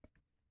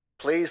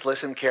Please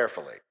listen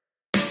carefully.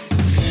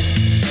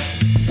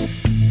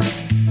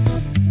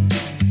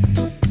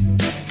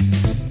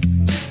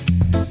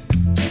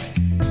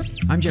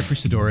 I'm Jeffrey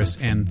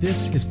Sidoris, and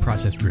this is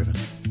Process Driven.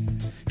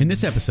 In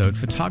this episode,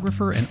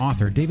 photographer and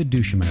author David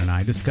Duchemin and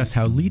I discuss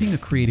how leading a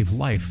creative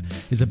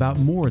life is about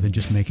more than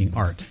just making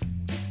art.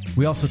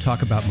 We also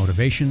talk about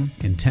motivation,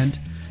 intent,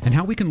 and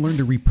how we can learn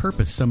to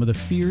repurpose some of the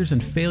fears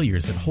and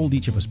failures that hold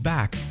each of us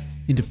back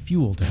into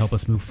fuel to help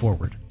us move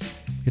forward.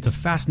 It's a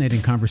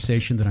fascinating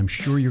conversation that I'm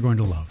sure you're going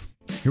to love.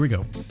 Here we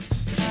go.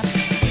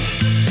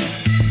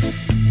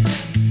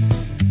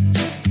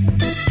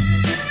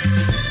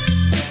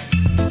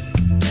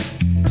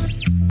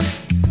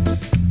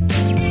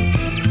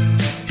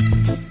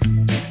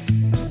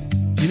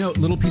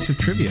 Little piece of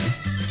trivia,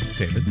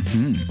 David.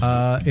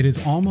 It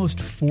is almost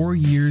 4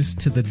 years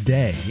to the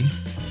day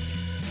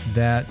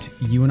that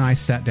you and I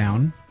sat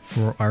down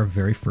for our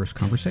very first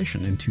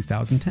conversation in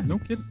 2010. No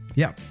kidding.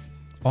 Yeah,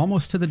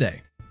 almost to the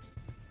day.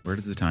 Where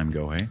does the time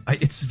go, eh?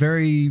 It's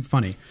very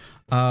funny.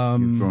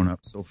 You've grown up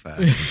so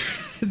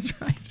fast.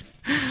 That's right.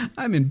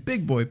 I'm in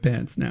big boy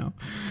pants now.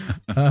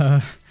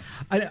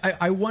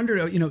 I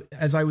wonder,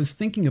 as I was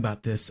thinking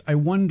about this, I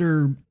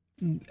wonder,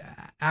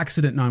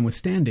 accident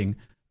notwithstanding,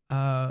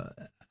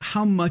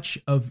 how much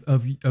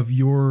of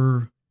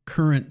your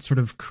current sort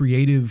of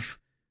creative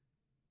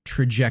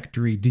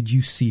trajectory did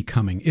you see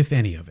coming, if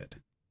any of it?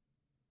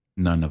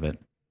 None of it.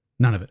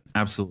 None of it.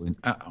 Absolutely.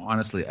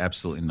 Honestly,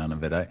 absolutely none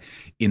of it.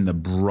 In the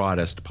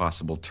broadest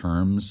possible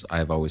terms,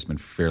 I've always been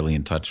fairly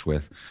in touch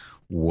with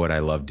what I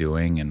love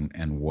doing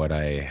and what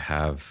I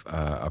have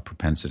a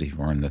propensity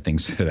for, and the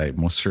things that I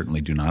most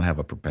certainly do not have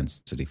a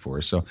propensity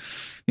for. So,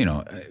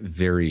 a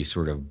very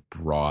sort of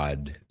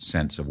broad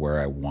sense of where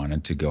I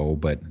wanted to go,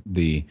 but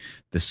the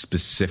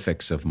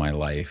specifics of my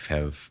life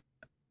have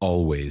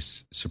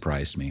always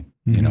surprised me.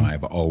 Mm-hmm.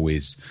 I've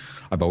always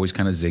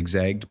kind of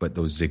zigzagged, but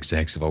those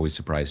zigzags have always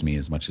surprised me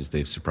as much as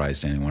they've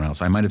surprised anyone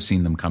else. I might have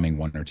seen them coming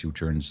one or two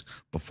turns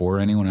before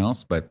anyone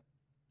else, but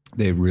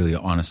they really,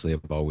 honestly,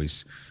 have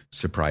always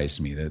surprised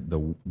me.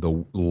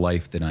 The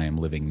life that I am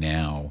living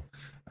now,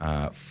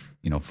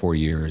 4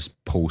 years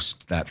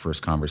post that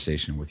first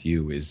conversation with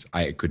you, is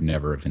I could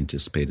never have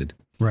anticipated.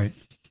 Right.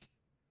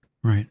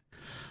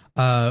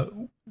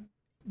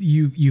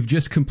 You've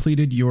just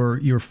completed your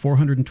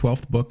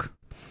 412th book.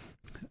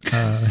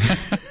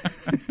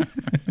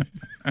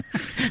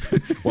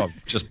 Well,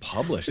 just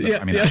published.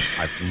 Yeah,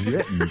 I've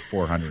written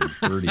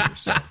 430 or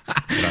so,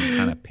 but I'm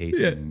kind of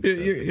pacing. Yeah,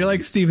 you're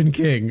like Stephen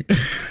King.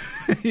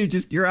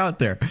 You're out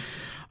there.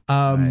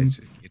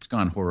 It's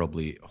gone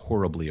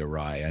horribly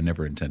awry. I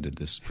never intended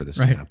for this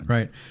to happen.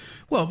 Right.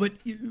 Well, but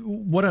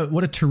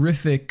what a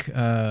terrific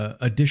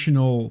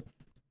additional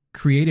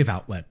creative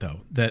outlet,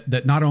 though,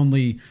 that not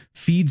only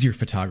feeds your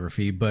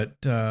photography,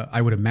 but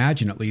I would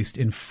imagine at least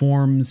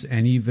informs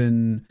and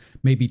even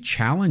maybe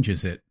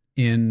challenges it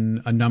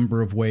in a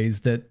number of ways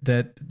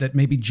that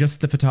maybe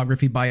just the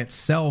photography by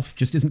itself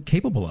just isn't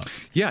capable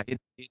of. Yeah,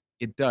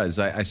 it does.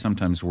 I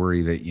sometimes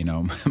worry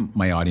that,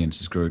 my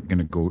audience is going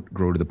to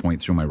grow to the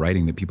point through my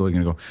writing that people are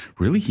going to go,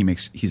 really?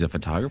 He's a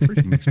photographer?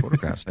 He makes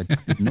photographs? I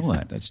didn't know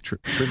that. That's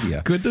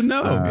trivia. Good to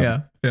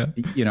know. Yeah.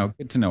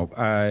 Good to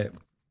know.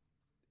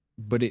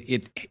 But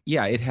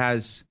it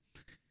has,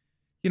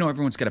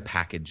 everyone's got a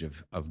package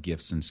of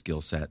gifts and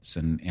skill sets,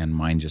 and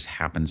mine just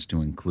happens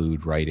to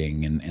include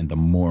writing. And the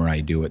more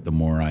I do it, the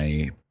more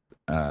I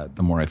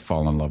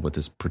fall in love with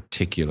this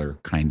particular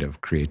kind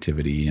of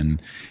creativity.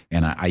 And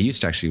I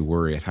used to actually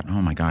worry. I thought,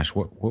 oh my gosh,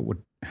 what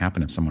would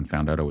happen if someone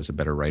found out I was a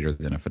better writer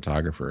than a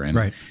photographer?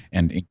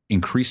 And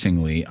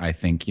increasingly, I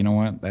think,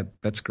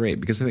 that's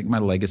great, because I think my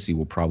legacy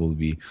will probably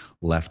be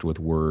left with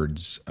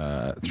words,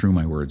 through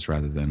my words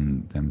rather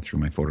than through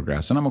my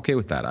photographs. And I'm okay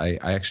with that. I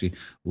actually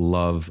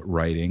love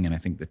writing, and I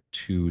think the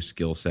two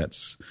skill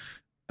sets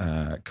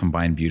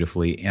combine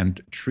beautifully.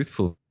 And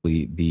truthfully,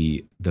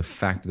 the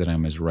fact that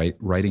I'm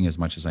writing as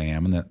much as I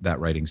am, and that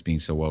writing's being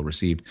so well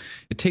received,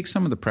 it takes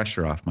some of the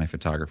pressure off my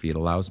photography. It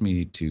allows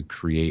me to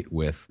create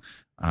with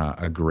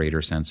a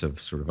greater sense of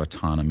sort of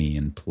autonomy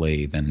and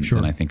play than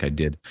I think I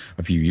did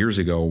a few years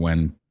ago,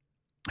 when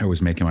I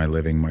was making my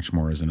living much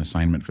more as an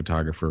assignment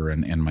photographer,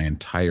 and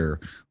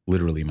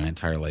literally my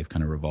entire life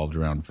kind of revolved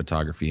around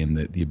photography and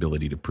the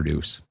ability to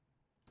produce.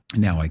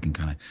 Now I can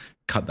kind of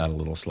cut that a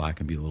little slack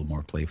and be a little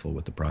more playful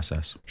with the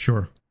process.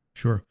 Sure.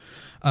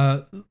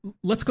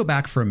 Let's go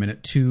back for a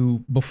minute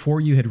to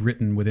before you had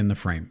written Within the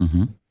Frame.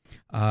 Mm-hmm.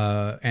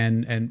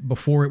 And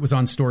before it was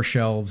on store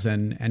shelves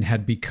and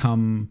had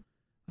become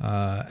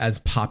as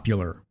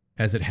popular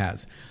as it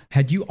has.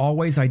 Had you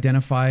always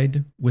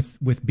identified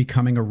with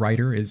becoming a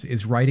writer?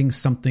 Is writing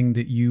something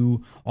that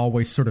you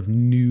always sort of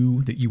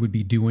knew that you would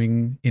be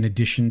doing in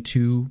addition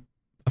to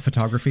a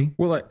photography?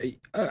 Well,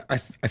 I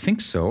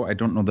think so. I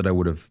don't know that I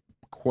would have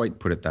quite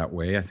put it that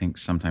way. I think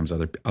sometimes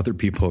other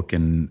people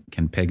can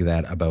peg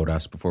that about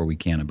us before we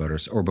can about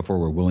us, or before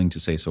we're willing to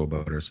say so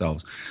about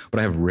ourselves.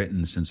 But I have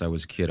written since I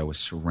was a kid. I was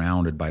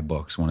surrounded by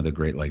books. One of the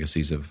great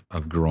legacies of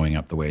growing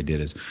up the way I did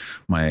is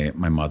my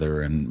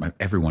mother and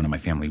everyone in my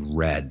family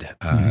read,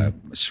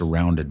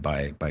 surrounded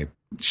by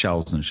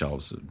shelves and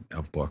shelves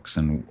of books.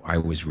 And I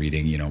was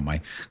reading, my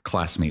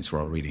classmates were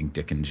all reading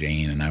Dick and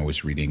Jane, and I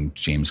was reading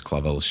James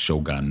Clavell's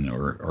Shogun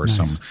or nice.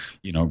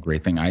 Some,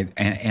 great thing.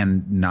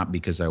 And not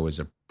because I was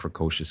a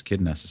precocious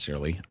kid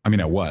necessarily. I mean,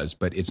 I was,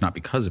 but it's not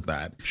because of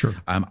that. Sure.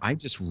 I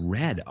just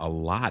read a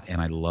lot, and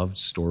I loved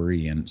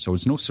story. And so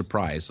it's no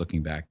surprise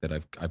looking back that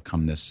I've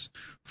come this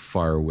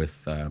far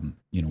with,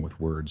 with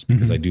words,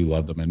 because I do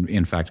love them. And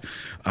in fact,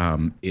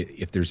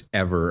 if there's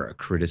ever a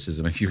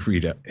criticism, if you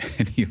read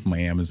any of my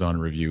Amazon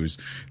reviews,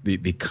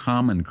 the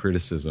common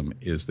criticism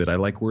is that I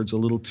like words a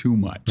little too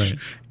much. Right.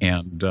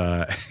 And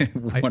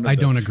I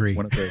don't agree.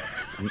 Well,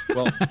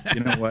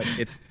 you know what?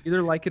 It's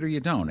either like it or you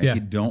don't. Yeah. If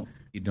you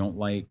don't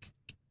like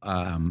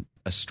a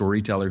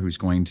storyteller who's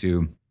going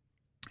to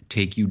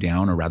take you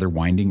down a rather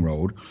winding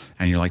road,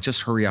 and you're like,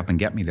 just hurry up and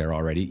get me there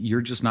already,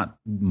 you're just not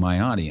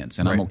my audience,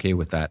 and right. I'm okay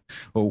with that.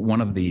 Well,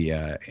 one of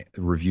the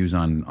reviews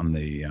on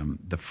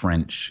the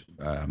French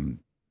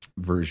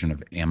version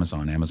of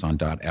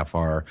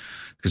Amazon.fr,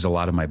 because a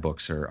lot of my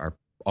books are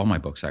all my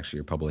books actually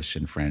are published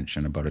in French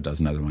and about a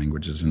dozen other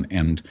languages,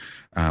 and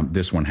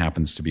this one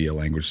happens to be a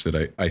language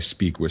that I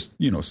speak with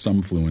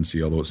some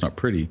fluency, although it's not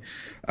pretty.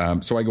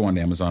 So I go on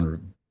to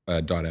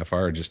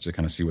Amazon.fr just to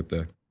kind of see what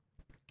the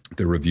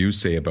reviews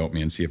say about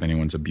me and see if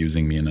anyone's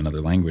abusing me in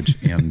another language.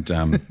 And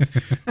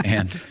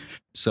and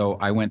so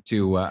I went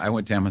to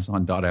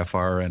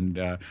Amazon.fr,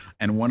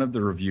 and one of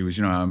the reviews,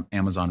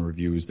 Amazon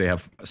reviews, they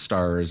have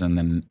stars and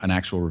then an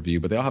actual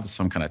review, but they all have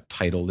some kind of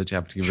title that you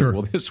have to give Sure. it.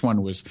 Well, this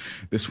one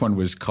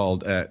was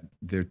called,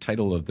 the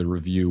title of the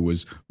review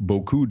was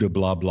 "Beaucoup de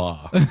blah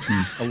blah," which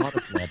means a lot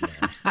of blah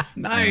blah.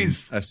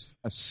 Nice.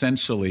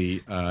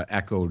 Essentially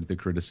echoed the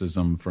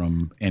criticism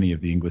from any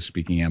of the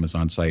English-speaking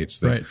Amazon sites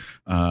that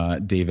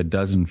right. David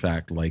does in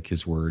fact like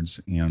his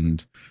words,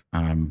 and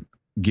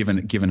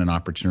given an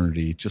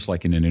opportunity, just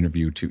like in an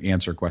interview, to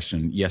answer a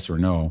question yes or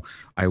no,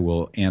 I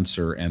will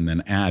answer and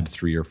then add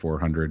 300 or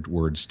 400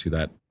 words to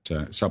that.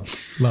 So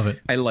love it.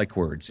 I like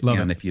words, love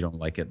and it. If you don't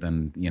like it,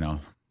 then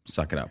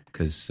suck it up,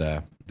 because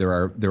there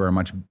are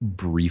much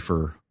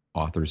briefer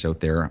authors out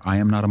there. I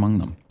am not among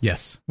them.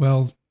 Yes.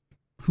 Well,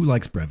 who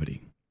likes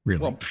brevity,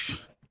 really? Well,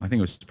 I think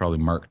it was probably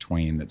Mark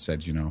Twain that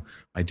said,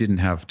 I didn't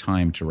have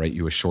time to write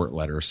you a short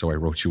letter, so I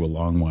wrote you a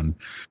long one.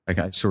 Like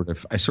I sort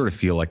of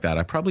feel like that.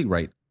 I probably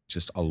write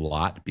just a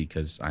lot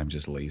because I'm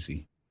just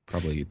lazy.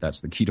 Probably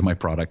that's the key to my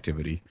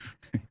productivity.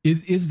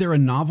 Is there a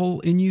novel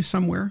in you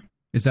somewhere?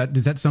 Is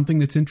that something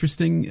that's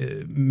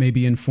interesting?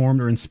 Maybe informed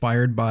or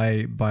inspired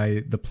by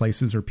the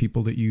places or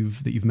people that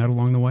you've met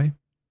along the way?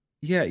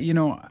 Yeah,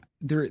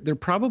 there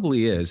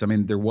probably is. I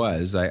mean, there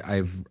was.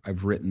 I've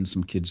written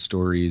some kids'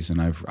 stories,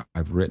 and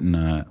I've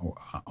written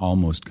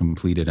almost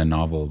completed a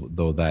novel,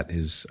 though that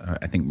is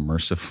I think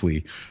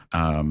mercifully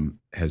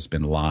has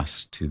been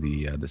lost to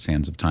the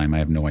sands of time. I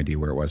have no idea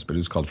where it was, but it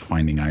was called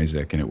Finding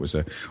Isaac, and it was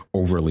a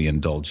overly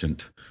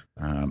indulgent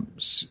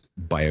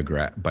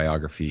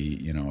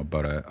biography,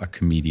 about a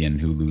comedian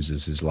who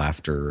loses his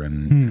laughter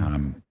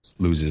and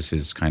loses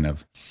his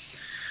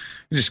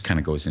it just kind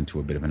of goes into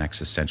a bit of an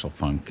existential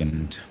funk,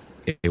 and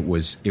it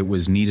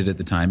was needed at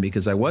the time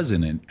because I was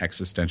in an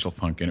existential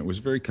funk, and it was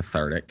very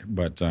cathartic.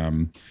 But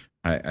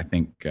I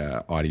think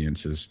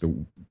audiences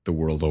the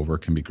world over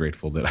can be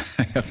grateful that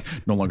I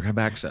no longer have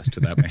access to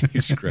that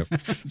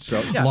manuscript.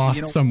 So yeah,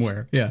 lost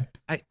somewhere. Yeah,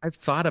 I've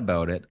thought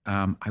about it.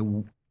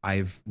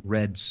 I've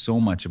read so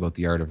much about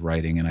the art of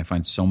writing, and I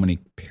find so many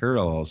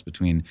parallels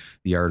between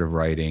the art of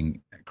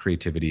writing,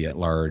 creativity at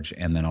large,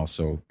 and then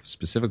also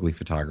specifically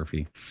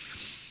photography.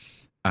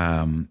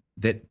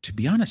 That, to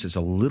be honest, is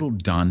a little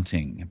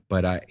daunting,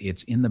 but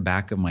it's in the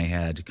back of my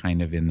head,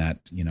 kind of in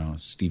that,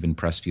 Stephen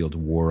Pressfield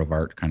War of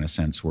Art kind of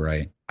sense,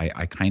 where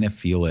I kind of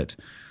feel it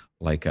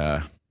like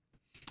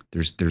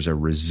there's a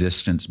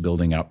resistance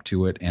building up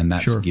to it, and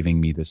that's Sure. giving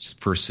me this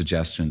first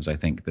suggestions. I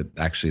think that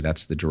actually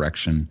that's a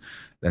direction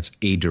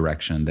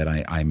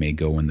that I may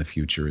go in the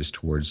future, is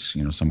towards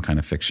some kind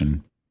of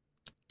fiction.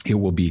 It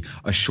will be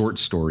a short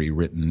story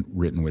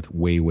written with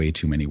way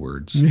too many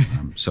words.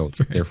 So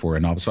right. Therefore a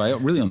novel. So I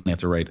really only have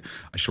to write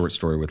a short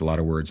story with a lot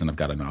of words, and I've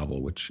got a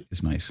novel, which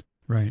is nice.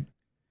 Right.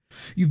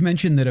 You've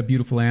mentioned that A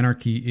Beautiful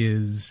Anarchy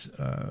is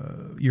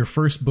your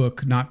first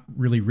book, not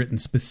really written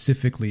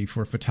specifically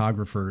for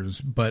photographers,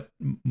 but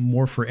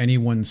more for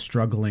anyone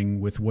struggling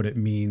with what it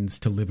means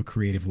to live a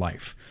creative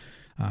life.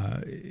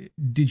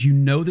 Did you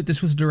know that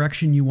this was a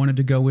direction you wanted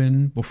to go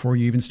in before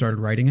you even started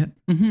writing it?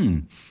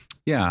 Mm-hmm.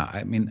 Yeah,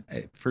 I mean,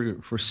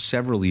 for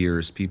several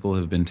years, people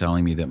have been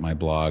telling me that my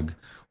blog,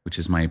 which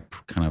is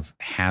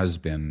has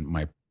been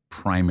my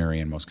primary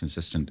and most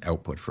consistent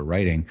output for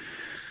writing,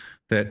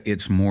 that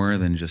it's more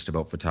than just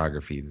about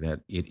photography,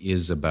 that it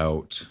is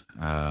about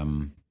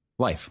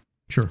life.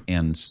 Sure.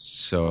 And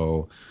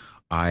so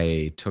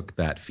I took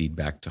that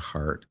feedback to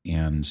heart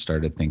and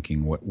started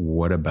thinking,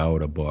 what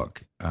about a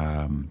book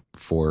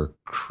for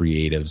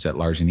creatives at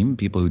large, and even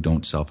people who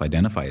don't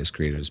self-identify as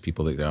creatives,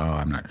 people that go, oh,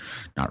 I'm not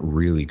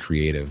really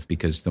creative.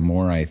 Because the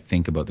more I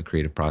think about the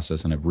creative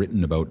process, and I've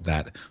written about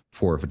that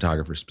for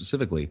photographers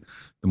specifically,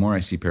 the more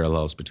I see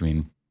parallels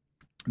between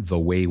the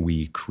way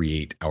we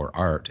create our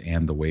art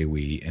and the way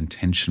we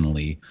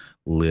intentionally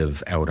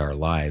live out our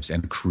lives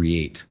and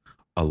create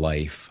a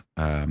life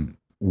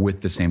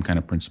with the same kind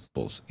of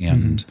principles.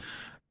 And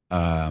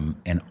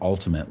and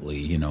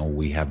ultimately,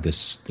 we have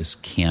this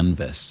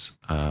canvas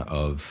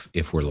of,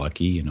 if we're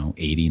lucky,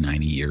 80,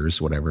 90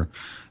 years, whatever,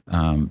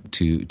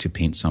 to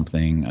paint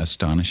something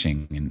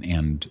astonishing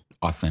and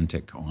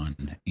authentic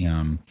on.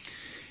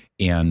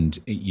 And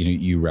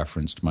you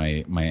referenced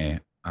my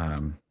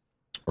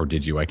or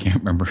did you? I can't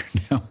remember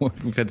now.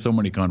 We've had so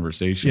many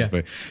conversations,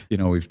 but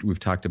we've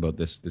talked about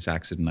this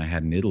accident I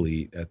had in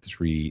Italy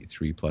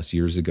 3+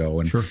 years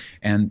ago, and Sure.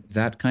 and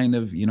that kind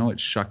of it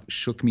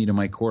shook me to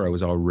my core. I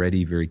was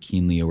already very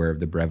keenly aware of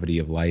the brevity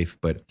of life,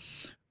 but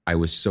I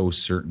was so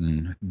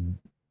certain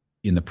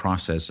in the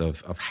process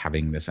of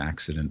having this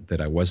accident that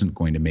I wasn't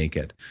going to make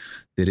it,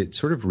 that it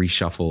sort of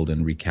reshuffled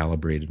and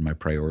recalibrated my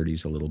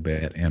priorities a little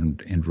bit,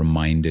 and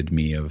reminded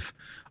me of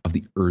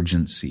the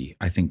urgency.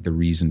 I think the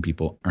reason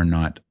people are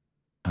not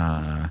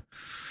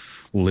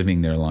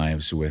living their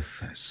lives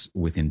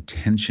with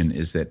intention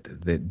is that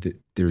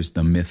there's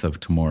the myth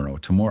of tomorrow.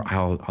 Tomorrow,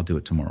 I'll do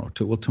it tomorrow.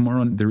 Well,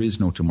 tomorrow, there is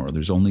no tomorrow.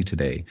 There's only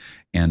today.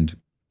 And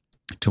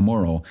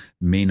tomorrow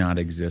may not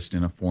exist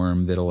in a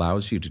form that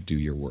allows you to do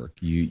your work.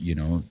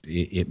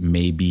 It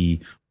may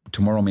be,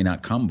 tomorrow may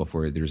not come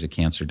before there's a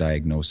cancer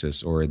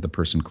diagnosis, or the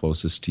person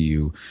closest to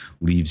you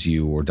leaves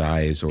you or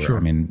dies, or, Sure. I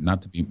mean,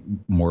 not to be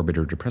morbid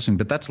or depressing,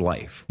 but that's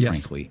life, Yes.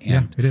 frankly.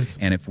 And, it is.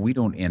 And if we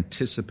don't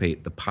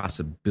anticipate the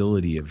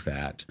possibility of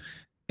that,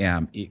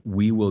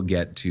 we will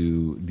get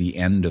to the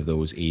end of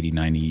those 80,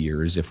 90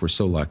 years, if we're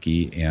so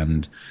lucky,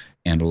 and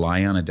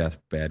lie on a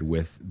deathbed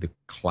with the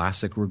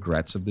classic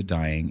regrets of the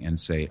dying and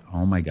say,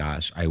 oh my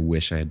gosh, I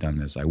wish I had done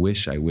this. I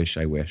wish.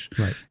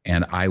 Right.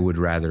 And I would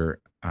rather,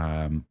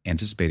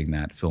 anticipating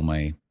that, fill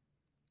my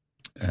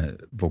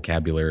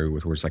vocabulary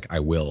with words like I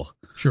will.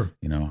 Sure.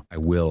 I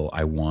will,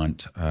 I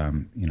want,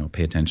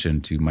 pay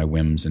attention to my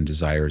whims and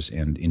desires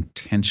and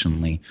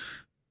intentionally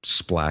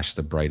splash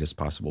the brightest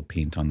possible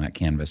paint on that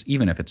canvas,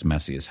 even if it's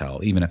messy as hell,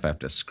 even if I have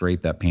to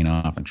scrape that paint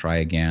off and try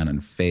again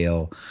and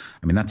fail.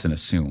 I mean, that's an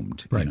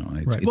assumed, Right.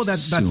 It's Well,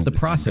 that's the assumed.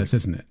 process,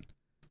 isn't it?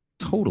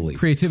 Totally.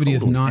 Creativity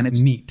is not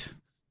neat.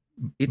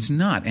 It's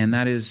not. And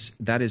that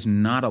is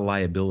not a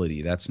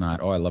liability. That's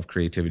not, I love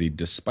creativity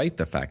despite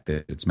the fact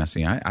that it's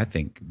messy. I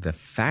think the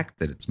fact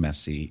that it's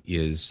messy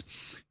is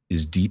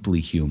deeply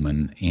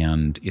human,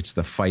 and it's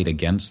the fight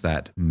against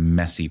that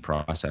messy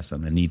process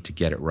and the need to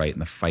get it right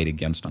and the fight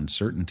against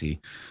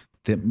uncertainty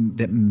that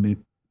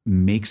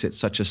makes it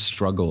such a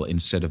struggle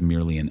instead of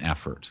merely an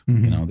effort.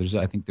 Mm-hmm.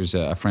 I think there's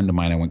a friend of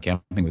mine I went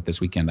camping with this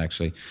weekend,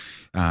 actually.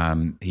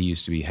 He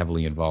used to be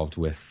heavily involved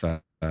with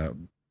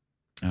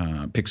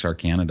Pixar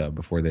Canada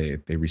before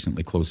they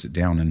recently closed it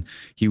down, and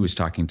he was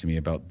talking to me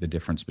about the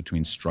difference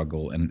between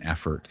struggle and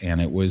effort, and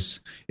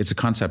it's a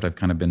concept I've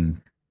kind of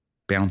been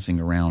bouncing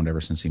around ever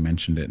since he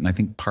mentioned it. And I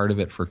think part of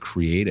it for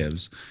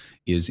creatives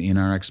is in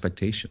our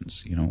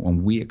expectations.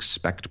 When we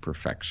expect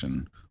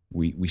perfection,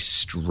 we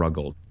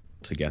struggle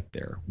to get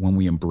there. When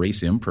we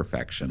embrace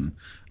imperfection,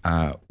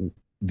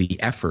 the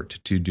effort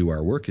to do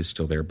our work is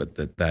still there, but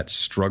that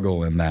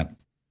struggle and that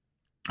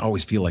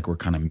always feel like we're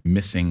kind of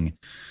missing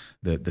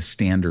the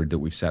standard that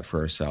we've set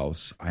for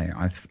ourselves.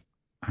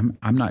 I'm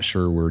not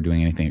sure we're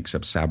doing anything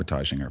except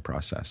sabotaging our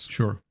process.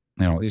 Sure.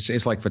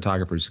 It's like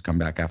photographers who come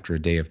back after a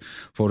day of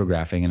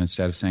photographing, and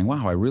instead of saying,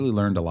 wow, I really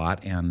learned a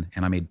lot and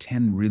I made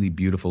 10 really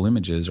beautiful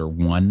images, or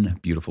one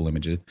beautiful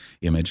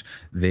image,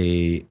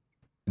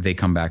 they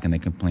come back and they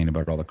complain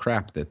about all the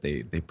crap that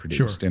they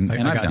produced. Sure. And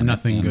I I've got done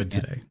nothing good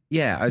today.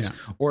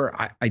 Or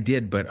I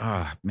did, but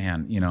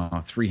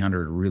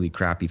 300 really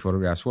crappy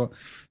photographs. Well,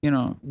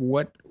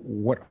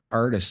 what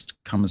artist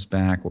comes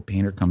back, what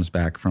painter comes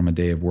back from a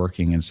day of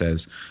working and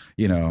says,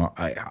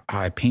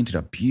 I painted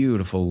a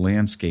beautiful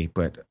landscape,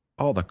 but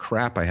all the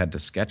crap I had to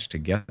sketch to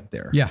get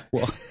there. Yeah.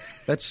 Well,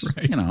 that's,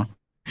 right. Yeah,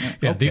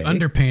 okay. The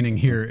underpainting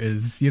here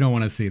is, you don't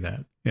want to see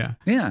that. Yeah.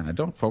 Yeah.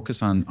 Don't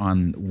focus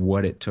on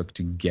what it took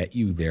to get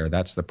you there.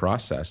 That's the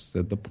process.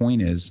 The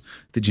point is,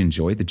 did you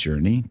enjoy the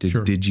journey?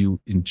 Did you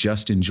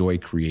just enjoy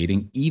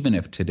creating? Even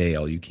if today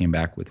all you came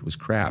back with was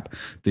crap,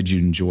 did you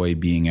enjoy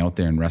being out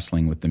there and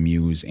wrestling with the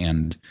muse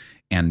and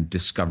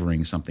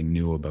discovering something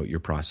new about your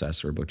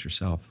process or about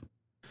yourself?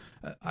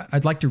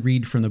 I'd like to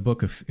read from the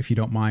book, if you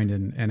don't mind,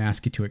 and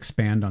ask you to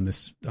expand on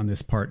this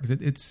part.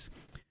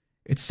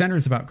 It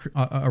centers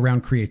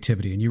around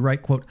creativity. And you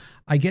write, quote,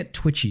 I get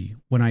twitchy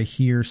when I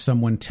hear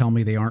someone tell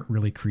me they aren't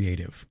really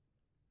creative.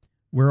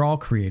 We're all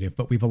creative,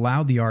 but we've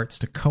allowed the arts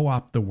to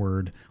co-opt the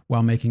word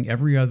while making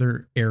every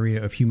other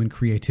area of human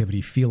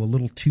creativity feel a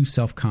little too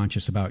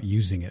self-conscious about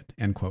using it,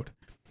 end quote.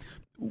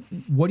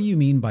 What do you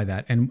mean by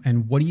that?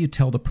 And what do you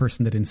tell the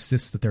person that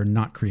insists that they're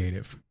not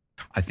creative?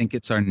 I think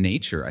it's our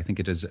nature. I think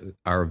it is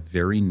our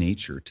very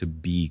nature to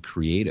be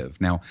creative.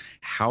 Now,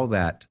 how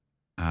that,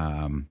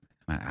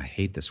 I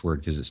hate this word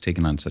because it's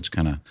taken on such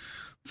kind of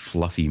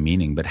fluffy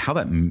meaning, but how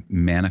that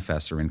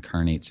manifests or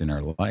incarnates in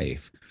our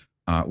life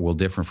will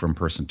differ from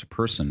person to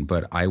person.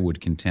 But I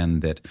would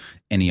contend that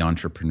any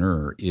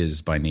entrepreneur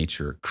is by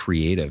nature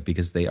creative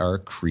because they are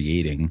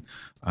creating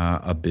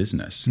a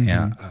business.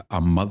 Mm-hmm.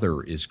 A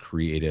mother is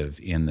creative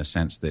in the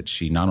sense that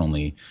she not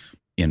only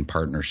in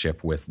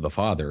partnership with the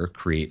father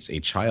creates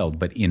a child,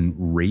 but in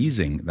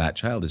raising that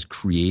child is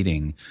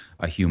creating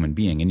a human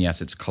being. And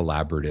yes, it's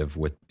collaborative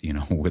with,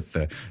 with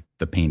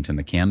the paint and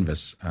the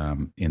canvas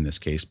in this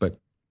case. But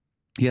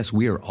yes,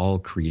 we are all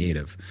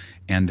creative.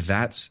 And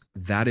that's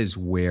kind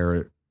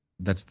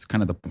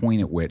of the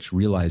point at which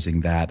realizing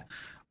that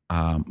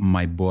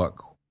my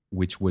book,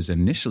 which was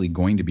initially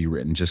going to be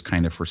written just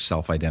kind of for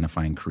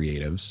self-identifying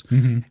creatives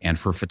mm-hmm. and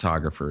for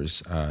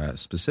photographers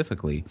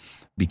specifically,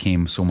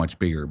 became so much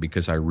bigger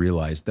because I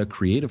realized the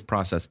creative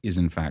process is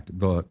in fact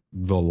the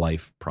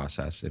life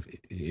process,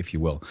 if you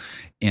will.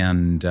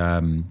 And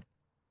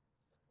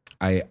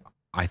I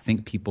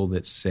think people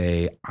that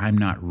say I'm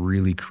not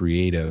really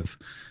creative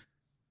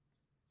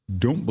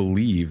don't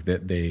believe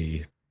that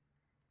they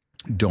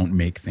don't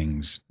make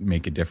things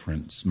make a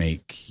difference,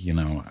 make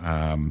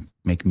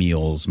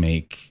meals,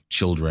 make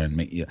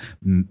children,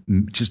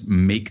 just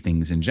make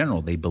things in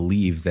general. They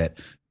believe that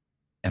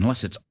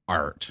unless it's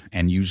art,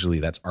 and usually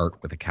that's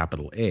art with a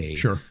capital A,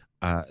 sure.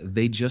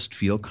 They just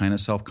feel kind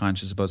of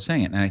self-conscious about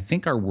saying it. And I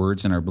think our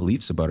words and our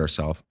beliefs about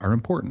ourselves are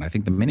important. I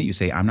think the minute you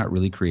say, I'm not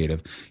really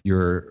creative,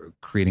 you're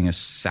creating a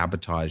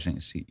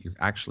sabotaging. See, you're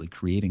actually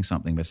creating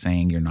something by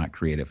saying you're not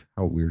creative.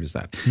 How weird is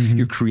that? Mm-hmm.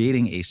 You're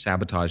creating a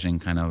sabotaging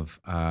kind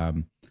of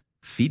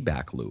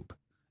feedback loop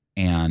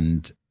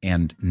and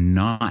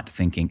not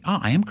thinking, oh,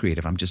 I am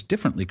creative. I'm just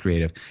differently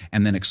creative.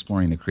 And then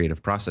exploring the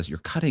creative process. You're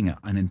cutting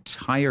an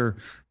entire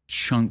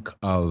chunk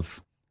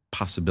of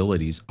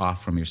possibilities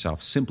off from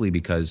yourself simply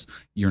because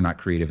you're not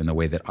creative in the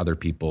way that other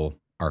people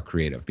are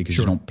creative, because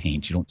sure. You don't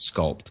paint, you don't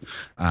sculpt,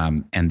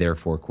 and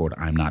therefore, quote,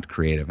 I'm not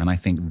creative. And I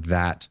think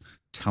that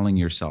telling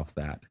yourself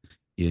that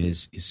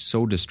is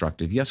so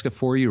destructive. You ask a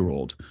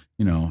 4-year-old,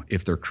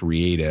 if they're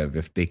creative,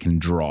 if they can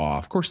draw.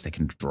 Of course they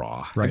can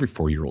draw. Right. Every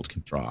 4-year-old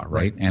can draw,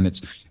 right? And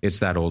it's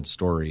that old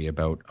story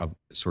about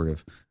sort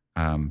of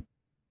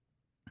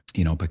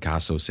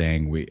Picasso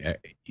saying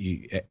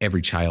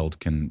every child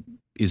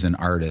is an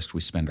artist. We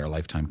spend our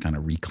lifetime kind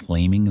of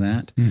reclaiming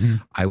that. Mm-hmm.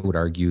 I would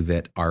argue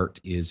that art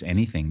is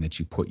anything that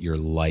you put your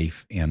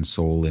life and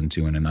soul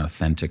into in an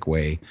authentic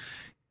way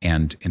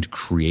and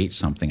create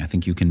something. I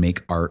think you can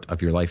make art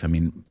of your life. I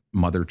mean,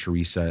 Mother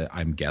Teresa,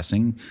 I'm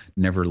guessing,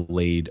 never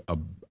laid a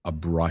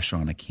brush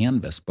on a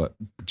canvas, but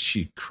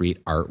she create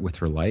art with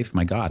her life.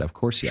 My God, of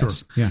course, yes. Sure.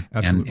 Yeah,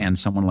 absolutely. And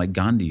someone like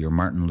Gandhi or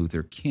Martin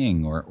Luther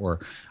King or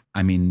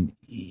I mean,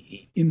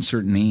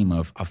 insert name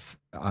of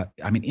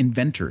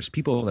inventors,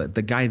 people,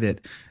 the guy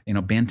that,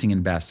 Banting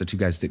and Best, the two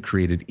guys that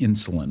created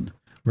insulin.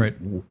 Right.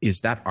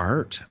 Is that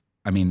art?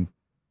 I mean,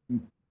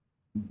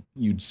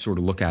 you'd sort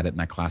of look at it in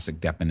that classic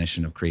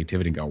definition of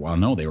creativity and go, well,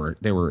 no, they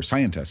were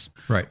scientists.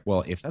 Right.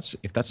 Well, if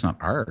that's not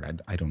art,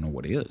 I don't know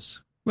what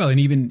is. Well, and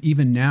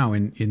even now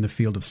in the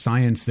field of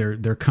science,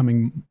 they're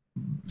coming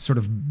sort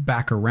of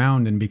back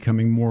around and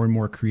becoming more and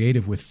more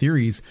creative with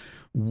theories,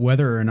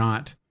 whether or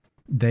not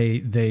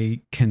they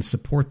can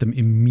support them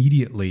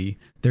immediately.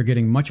 They're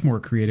getting much more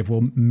creative.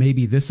 Well,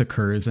 maybe this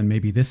occurs and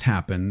maybe this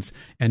happens,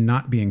 and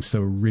not being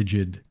so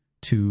rigid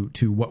to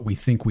what we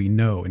think we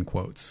know, in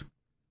quotes.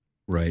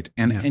 Right.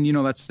 And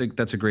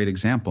that's a great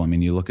example. I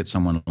mean, you look at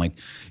someone like,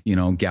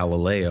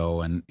 Galileo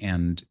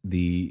and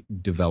the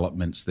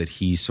developments that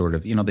he sort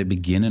of, they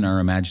begin in our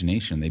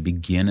imagination. They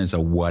begin as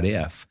a what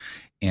if,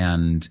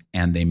 and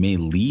they may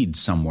lead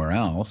somewhere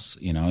else.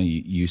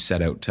 You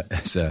set out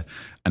as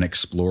an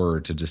explorer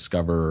to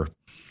discover,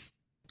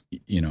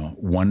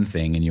 one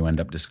thing, and you end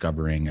up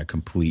discovering a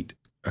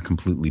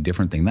completely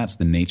different thing. That's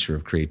the nature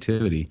of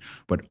creativity.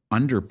 But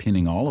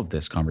underpinning all of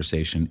this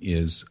conversation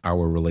is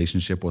our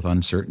relationship with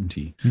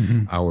uncertainty,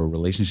 mm-hmm. our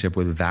relationship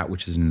with that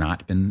which has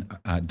not been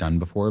done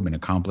before, been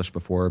accomplished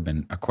before,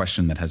 been a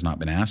question that has not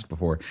been asked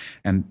before.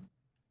 And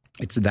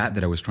it's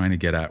that I was trying to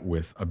get at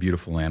with A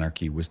Beautiful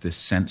Anarchy, was this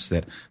sense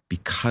that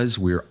because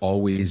we're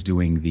always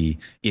doing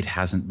it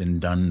hasn't been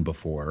done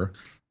before,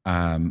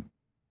 there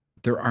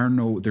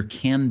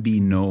can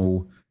be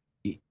no,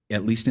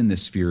 at least in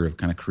this sphere of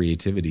kind of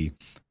creativity,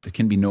 there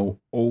can be no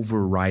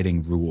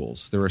overriding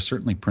rules. There are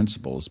certainly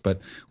principles, but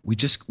we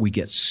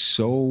get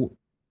so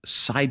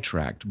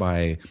sidetracked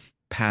by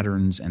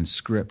patterns and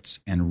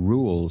scripts and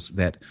rules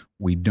that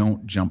we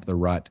don't jump the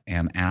rut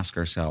and ask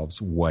ourselves,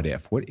 what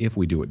if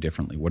we do it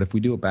differently? What if we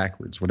do it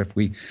backwards? What if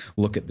we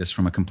look at this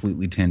from a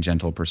completely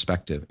tangential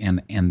perspective?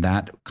 And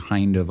that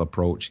kind of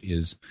approach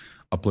is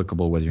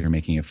applicable whether you're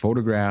making a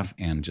photograph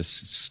and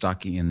just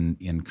stuck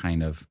in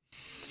kind of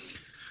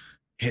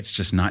it's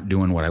just not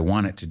doing what I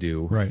want it to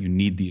do. Right. You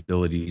need the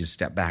ability to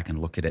step back and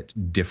look at it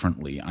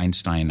differently.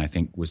 Einstein, I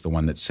think, was the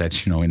one that said,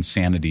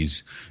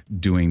 insanity's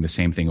doing the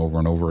same thing over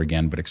and over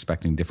again, but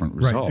expecting different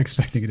results. Right,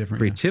 expecting a different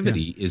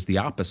Creativity is the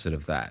opposite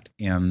of that.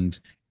 And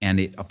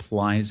it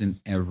applies in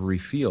every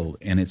field.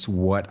 And it's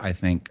what I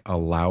think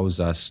allows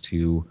us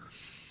to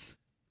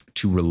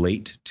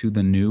relate to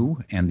the new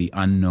and the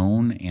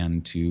unknown,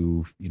 and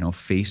to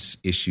face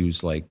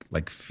issues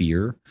like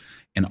fear.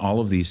 And all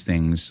of these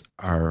things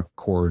are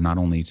core not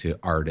only to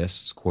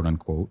artists, quote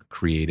unquote,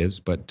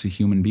 creatives, but to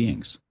human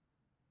beings.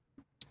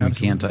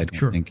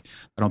 Absolutely.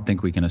 I don't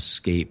think we can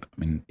escape.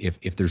 I mean,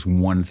 if there's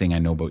one thing I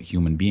know about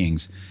human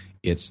beings,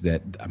 it's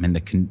that,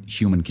 the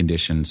human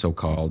condition,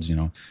 so-called,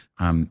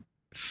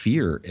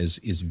 fear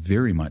is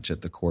very much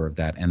at the core of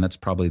that. And that's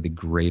probably the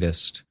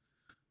greatest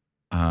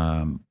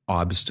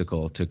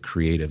obstacle to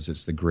creatives.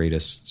 It's the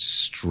greatest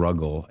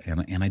struggle.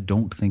 And I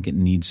don't think it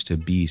needs to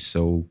be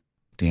so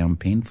damn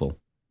painful.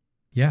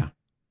 Yeah.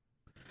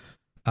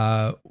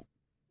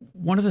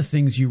 One of the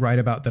things you write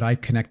about that I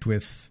connect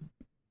with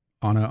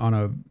on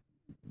a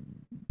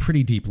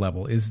pretty deep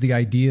level is the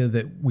idea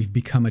that we've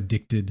become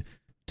addicted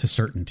to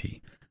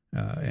certainty.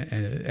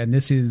 And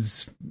this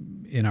is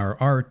in our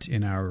art,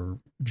 in our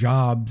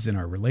jobs, in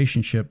our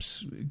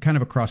relationships, kind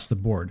of across the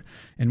board.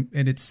 And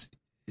it's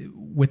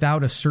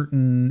without a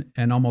certain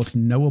and almost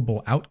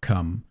knowable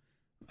outcome,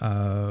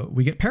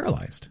 we get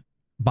paralyzed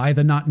by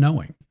the not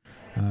knowing.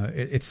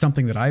 It's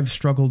something that I've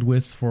struggled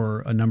with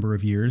for a number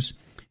of years,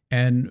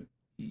 and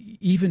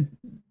even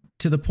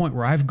to the point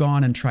where I've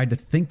gone and tried to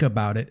think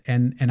about it,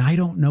 and I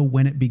don't know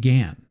when it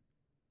began.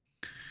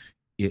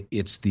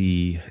 It's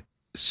the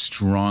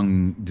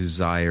strong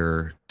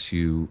desire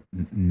to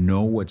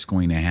know what's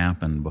going to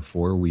happen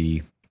before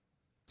we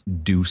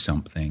do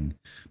something,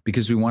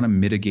 because we want to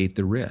mitigate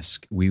the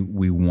risk. We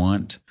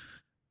want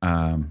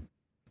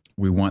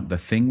the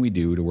thing we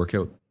do to work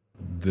out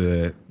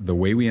the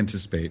way we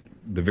anticipate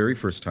the very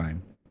first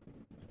time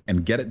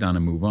and get it done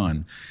and move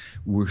on.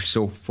 We're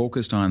so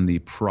focused on the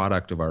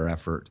product of our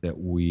effort that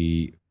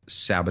we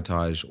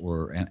sabotage,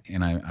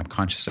 and I'm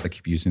conscious I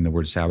keep using the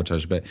word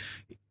sabotage, but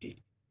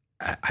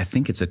I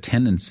think it's a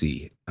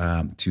tendency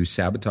to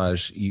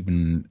sabotage,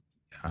 even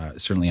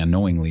certainly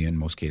unknowingly in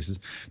most cases,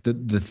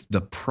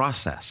 the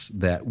process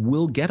that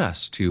will get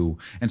us to.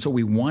 And so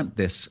we want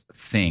this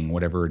thing,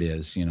 whatever it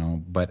is,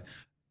 but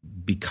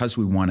because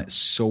we want it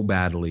so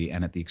badly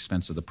and at the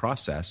expense of the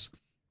process,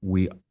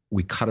 we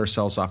cut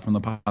ourselves off from the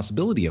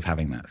possibility of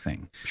having that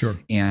thing. Sure.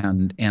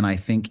 And I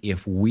think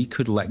if we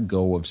could let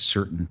go of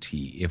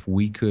certainty, if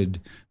we could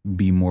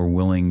be more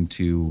willing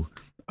to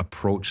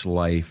approach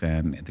life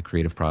and the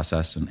creative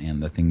process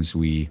and the things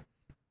we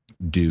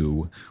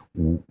do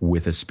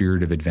with a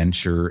spirit of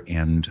adventure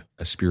and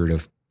a spirit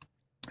of,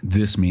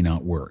 this may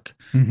not work.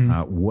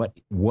 Mm-hmm.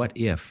 What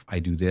if I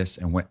do this,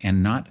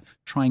 and not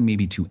trying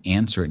maybe to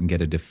answer it and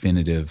get a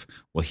definitive,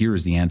 well, here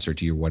is the answer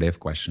to your what if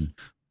question,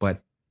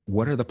 but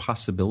what are the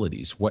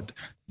possibilities? What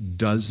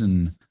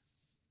dozen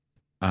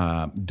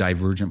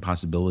divergent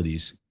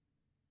possibilities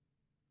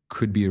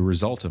could be a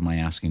result of my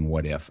asking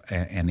what if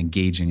and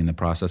engaging in the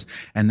process,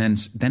 and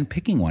then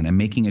picking one and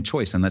making a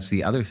choice. And that's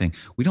the other thing.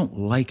 We don't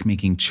like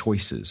making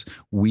choices.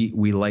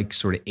 We like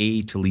sort of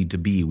A to lead to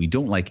B. We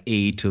don't like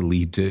A to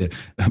lead to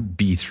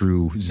B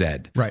through Z.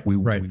 Right. We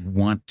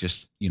want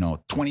just,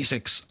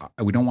 26.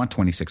 We don't want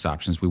 26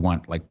 options. We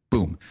want like,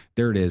 boom,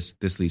 there it is.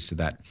 This leads to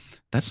that.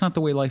 That's not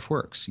the way life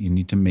works. You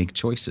need to make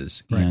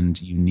choices, right,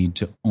 and you need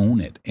to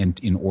own it. And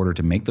in order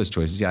to make those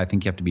choices, I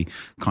think you have to be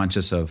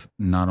conscious of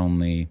not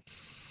only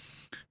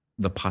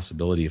the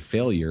possibility of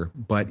failure,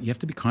 but you have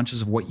to be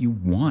conscious of what you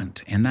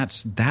want. And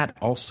that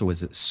also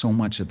is so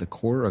much at the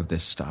core of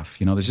this stuff.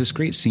 There's this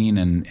great scene,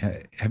 and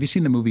have you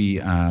seen the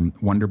movie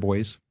Wonder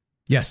Boys?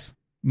 Yes.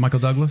 Michael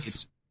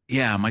Douglas?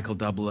 Michael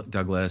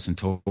Douglas and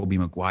Tobey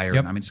Maguire.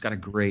 Yep. It's got a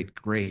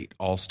great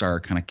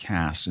all-star kind of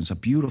cast. And it's a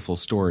beautiful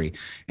story.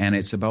 And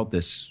it's about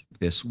this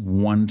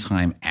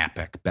one-time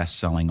epic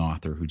best-selling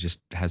author who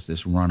just has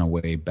this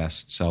runaway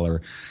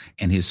bestseller,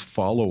 and his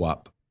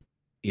follow-up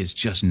is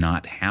just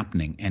not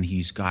happening. And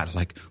he's got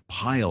like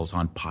piles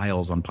on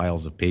piles on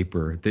piles of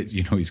paper that,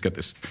 he's got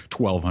this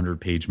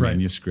 1,200 page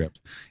manuscript.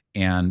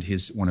 And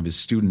one of his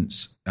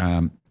students,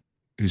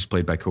 who's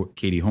played by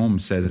Katie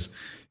Holmes, says,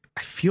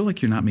 I feel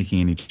like you're not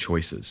making any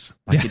choices.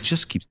 Like it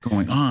just keeps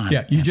going on.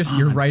 Yeah.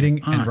 You're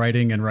writing and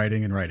writing and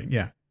writing and writing.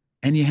 Yeah.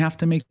 And you have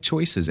to make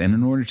choices. And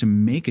in order to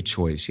make a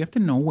choice, you have to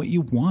know what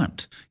you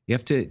want. You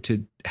have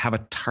to have a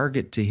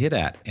target to hit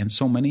at. And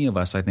so many of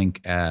us, I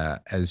think,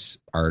 as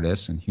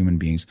artists and human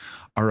beings,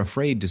 are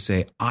afraid to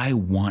say, I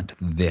want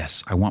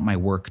this. I want my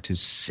work to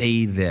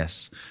say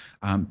this.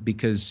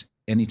 Because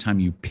anytime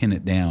you pin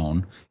it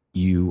down,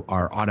 you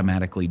are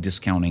automatically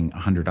discounting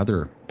 100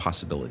 other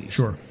possibilities.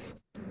 Sure.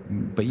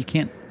 But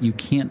you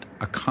can't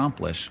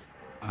accomplish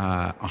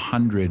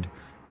 100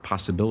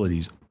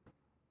 possibilities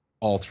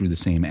all through the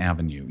same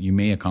avenue. You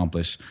may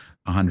accomplish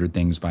 100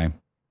 things by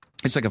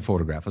It's like a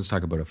photograph. Let's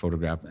talk about a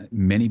photograph.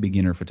 Many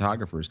beginner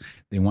photographers,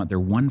 they want their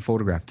one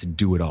photograph to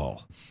do it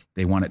all.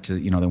 They want it to,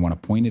 they want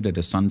to point it at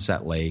a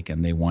sunset lake,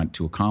 and they want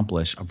to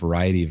accomplish a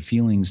variety of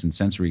feelings and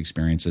sensory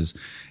experiences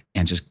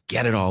and just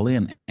get it all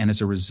in. And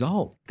as a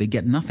result, they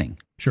get nothing.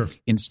 Sure.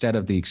 Instead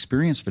of the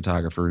experienced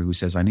photographer who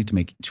says, I need to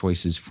make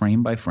choices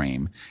frame by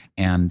frame,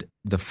 and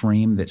the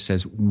frame that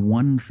says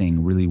one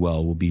thing really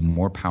well will be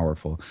more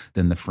powerful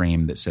than the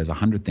frame that says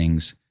 100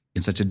 things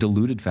in such a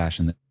diluted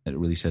fashion that it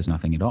really says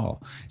nothing at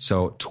all.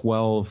 So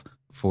 12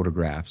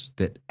 photographs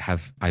that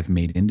I've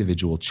made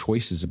individual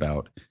choices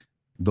about,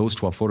 those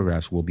 12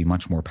 photographs will be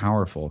much more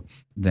powerful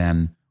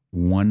than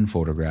one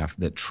photograph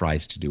that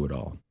tries to do it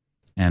all.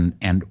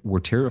 And we're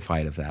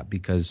terrified of that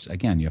because,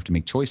 again, you have to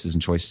make choices,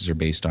 and choices are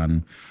based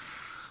on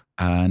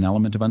an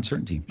element of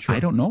uncertainty. Sure.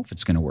 I don't know if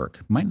it's going to work.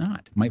 Might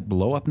not. Might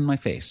blow up in my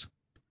face.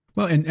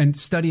 Well, and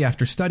study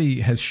after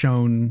study has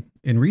shown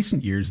in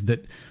recent years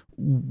that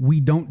we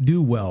don't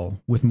do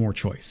well with more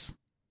choice,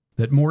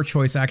 that more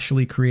choice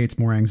actually creates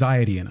more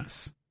anxiety in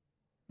us.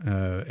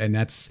 And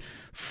that's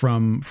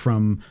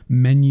from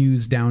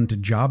menus down to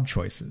job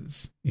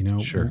choices.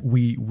 Sure.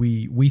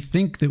 We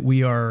think that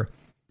we are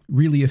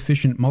really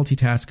efficient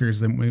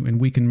multitaskers, and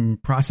we can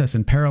process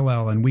in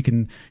parallel, and we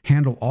can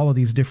handle all of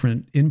these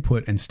different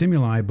input and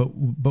stimuli, but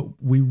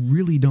we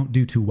really don't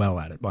do too well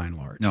at it by and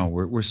large. No,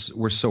 we're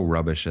so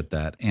rubbish at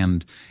that,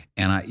 and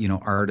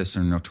artists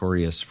are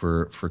notorious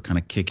for kind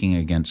of kicking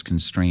against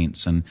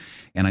constraints, and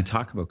I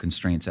talk about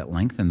constraints at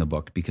length in the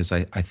book because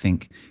I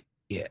think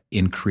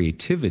in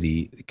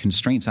creativity,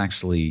 constraints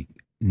actually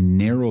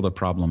narrow the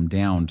problem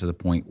down to the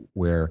point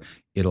where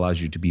it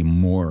allows you to be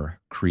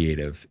more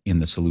creative in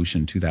the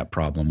solution to that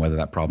problem, whether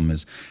that problem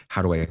is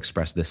how do I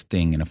express this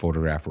thing in a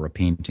photograph or a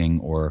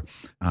painting, or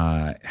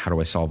how do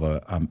I solve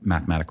a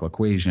mathematical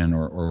equation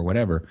or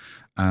whatever.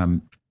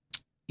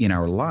 In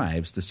our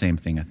lives, the same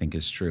thing I think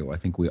is true. I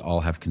think we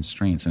all have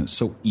constraints, and it's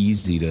so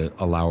easy to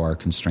allow our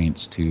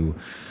constraints to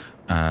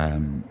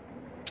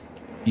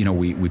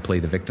we play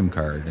the victim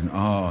card, and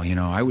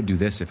I would do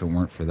this if it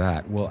weren't for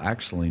that. Well,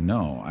 actually,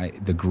 no.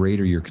 The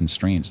greater your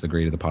constraints, the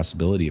greater the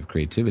possibility of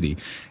creativity.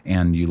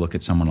 And you look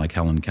at someone like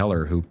Helen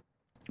Keller, who,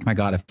 my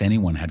God, if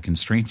anyone had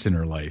constraints in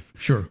her life,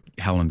 sure,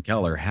 Helen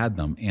Keller had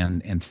them.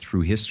 And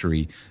through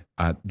history,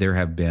 there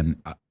have been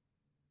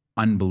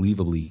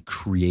unbelievably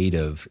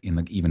creative,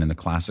 even in the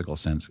classical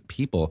sense,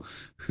 people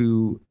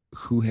who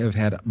have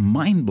had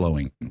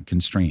mind-blowing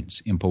constraints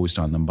imposed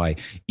on them by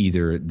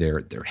either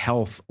their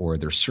health or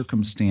their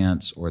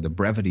circumstance or the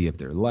brevity of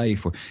their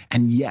life,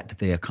 and yet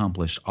they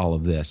accomplish all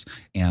of this.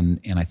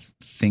 And I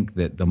think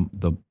that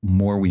the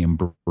more we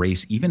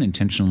embrace, even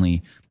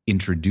intentionally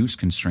introduce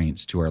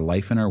constraints to our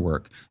life and our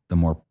work, the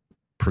more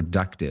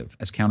productive,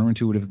 as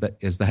counterintuitive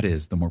as that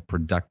is, the more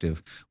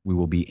productive we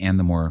will be, and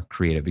the more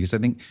creative. Because I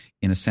think,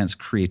 in a sense,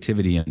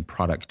 creativity and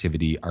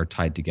productivity are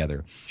tied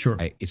together. Sure.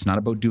 It's not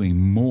about doing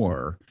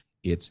more.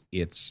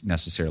 It's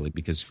necessarily,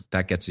 because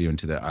that gets you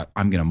into the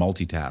I'm going to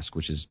multitask,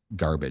 which is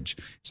garbage.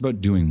 It's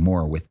about doing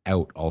more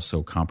without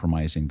also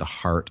compromising the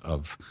heart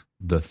of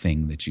the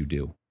thing that you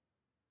do.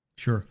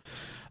 Sure.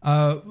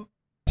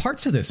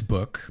 Parts of this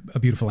book, A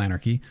Beautiful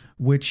Anarchy,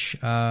 which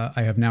I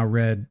have now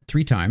read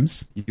 3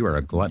 times. You are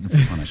a glutton for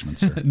punishment,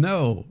 sir.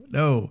 No.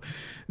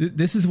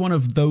 This is one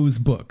of those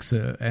books,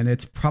 and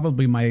it's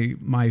probably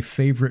my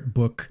favorite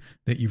book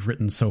that you've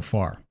written so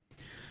far.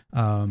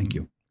 Thank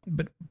you.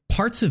 But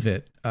parts of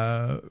it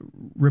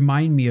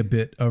remind me a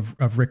bit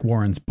of Rick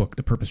Warren's book,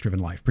 The Purpose-Driven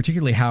Life,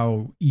 particularly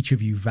how each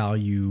of you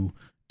value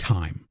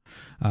time.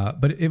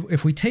 But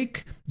if we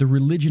take the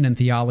religion and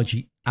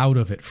theology out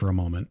of it for a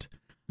moment,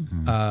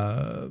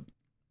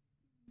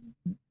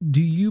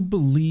 do you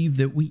believe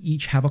that we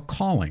each have a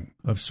calling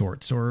of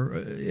sorts, or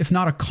if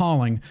not a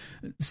calling,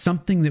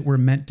 something that we're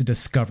meant to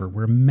discover,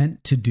 we're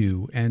meant to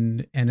do,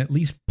 and at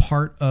least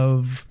part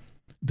of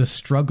the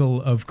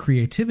struggle of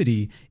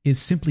creativity is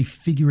simply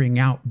figuring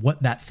out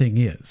what that thing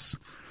is?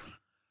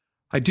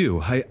 I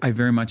do. I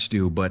very much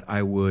do. But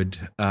I would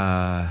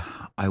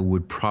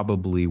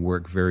probably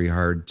work very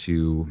hard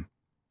to.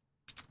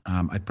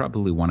 I'd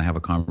probably want to have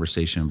a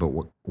conversation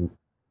about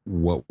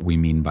what we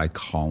mean by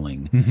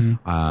calling. Mm-hmm.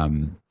 I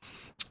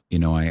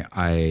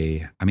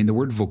mean, the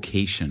word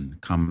vocation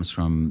comes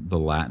from the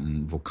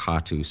Latin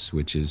vocatus,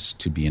 which is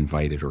to be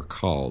invited or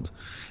called.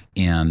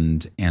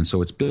 And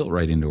so it's built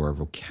right into our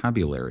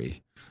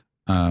vocabulary.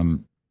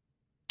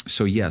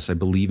 So yes, I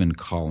believe in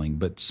calling,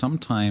 but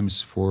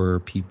sometimes for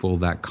people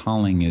that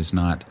calling is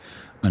not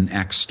an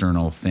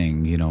external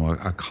thing,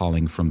 a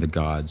calling from the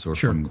gods or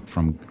sure.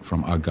 from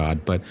a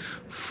god, but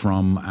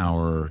from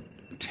our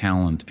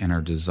talent and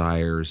our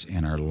desires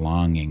and our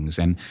longings.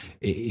 And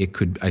it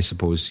could, I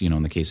suppose,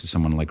 in the case of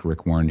someone like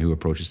Rick Warren, who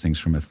approaches things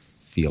from a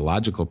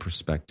theological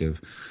perspective,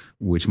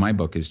 which my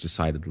book is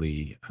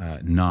decidedly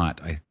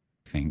not, I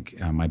think.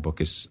 My book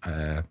is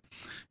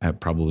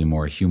probably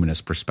more a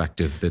humanist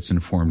perspective that's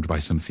informed by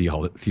some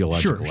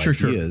theological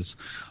ideas.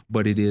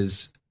 But it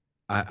is,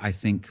 I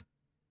think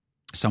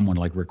someone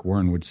like Rick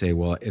Warren would say,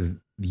 well, if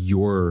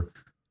your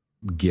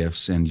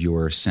gifts and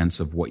your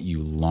sense of what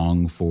you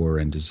long for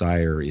and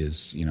desire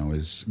is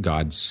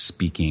God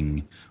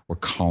speaking or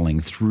calling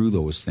through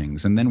those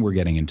things. And then we're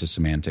getting into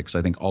semantics.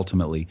 I think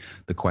ultimately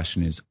the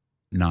question is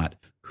not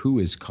who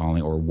is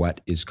calling or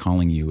what is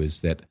calling you,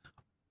 is that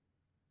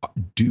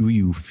do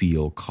you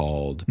feel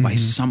called by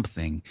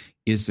something?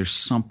 Is there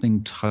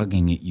something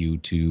tugging at you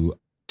to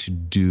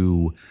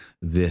do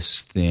this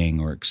thing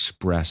or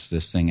express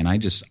this thing? And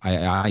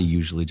I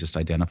usually just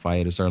identify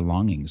it as our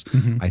longings.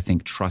 I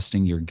think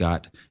trusting your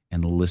gut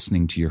and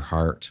listening to your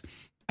heart.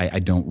 I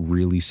don't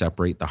really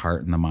separate the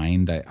heart and the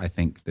mind. I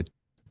think that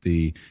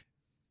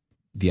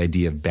the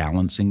idea of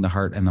balancing the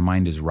heart and the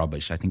mind is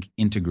rubbish. I think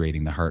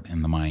integrating the heart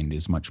and the mind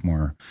is much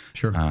more,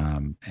 sure.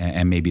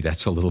 And maybe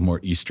that's a little more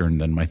Eastern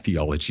than my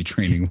theology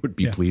training would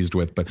be pleased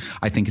with. But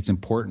I think it's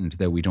important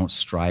that we don't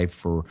strive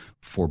for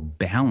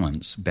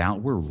balance.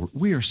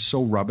 We are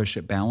so rubbish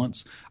at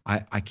balance.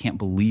 I can't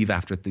believe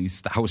after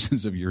these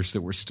thousands of years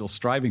that we're still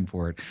striving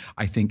for it.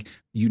 I think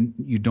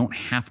you don't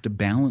have to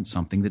balance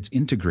something that's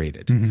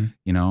integrated.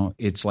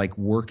 It's like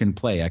work and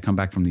play. I come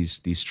back from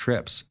these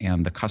trips,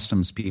 and the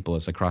customs people,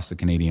 as I cross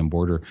the Canadian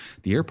border,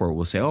 the airport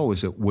will say, "Oh,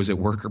 was it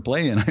work or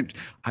play?" And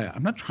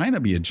I'm not trying to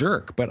be a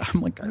jerk, but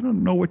I'm like, I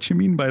don't know what you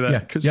mean by that.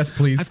 Yeah. Yes,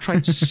 please. I've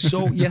tried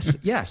so yes.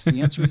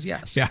 The answer is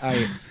yes.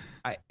 Yeah.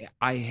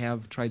 I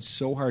have tried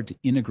so hard to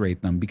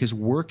integrate them, because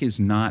work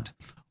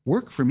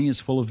for me is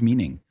full of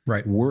meaning.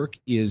 Right. Work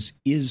is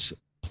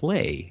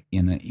play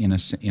in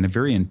a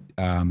very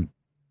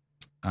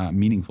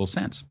meaningful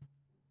sense.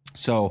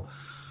 So,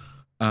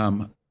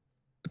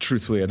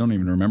 truthfully, I don't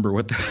even remember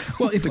what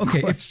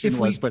the question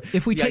was. But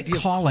if we take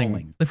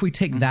calling, if we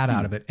take that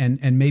out of it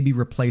and maybe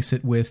replace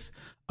it with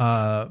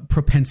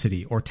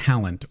propensity or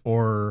talent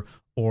or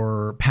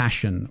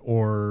passion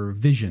or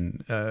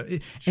vision,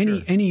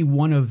 any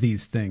one of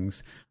these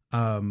things.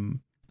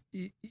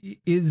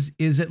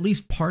 Is at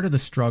least part of the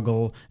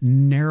struggle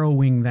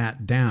narrowing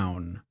that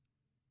down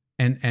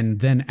and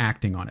then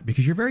acting on it,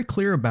 because you're very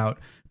clear about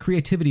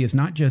creativity is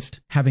not just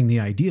having the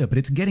idea, but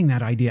it's getting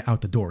that idea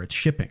out the door. It's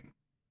shipping.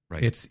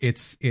 Right.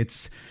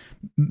 It's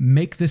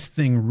make this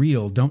thing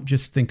real. Don't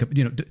just think of,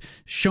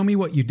 show me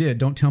what you did.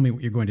 Don't tell me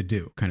what you're going to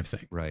do, kind of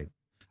thing. Right.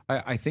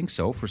 I think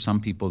so. For some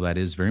people, that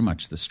is very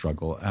much the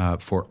struggle.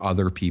 For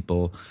other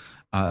people,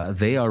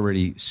 they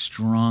already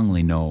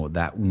strongly know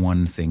that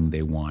one thing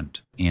they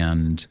want,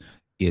 and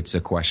it's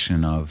a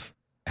question of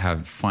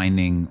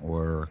finding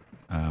or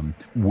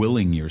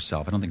willing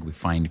yourself. I don't think we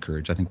find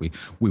courage. I think we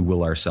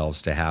will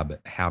ourselves to have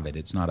it.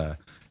 It's not a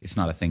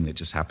thing that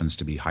just happens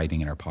to be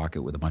hiding in our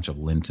pocket with a bunch of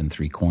lint and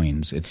 3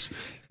 coins. It's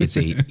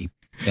an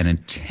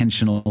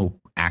intentional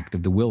act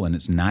of the will, and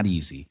it's not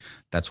easy.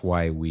 That's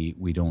why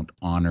we don't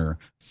honor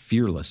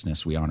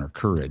fearlessness. We honor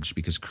courage,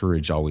 because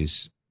courage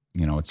always,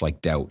 it's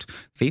like doubt.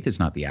 Faith is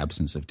not the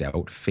absence of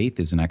doubt. Faith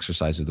is an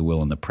exercise of the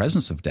will in the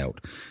presence of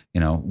doubt.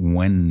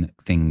 When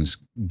things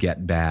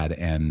get bad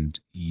and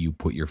you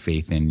put your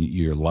faith in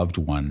your loved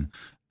one,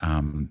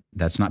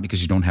 that's not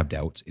because you don't have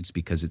doubts. It's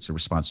because it's a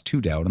response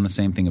to doubt. And the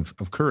same thing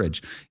of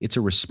courage. It's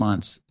a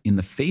response in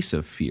the face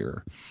of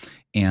fear.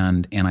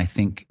 And I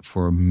think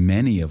for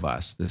many of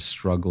us, the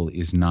struggle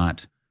is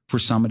not, for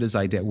some it is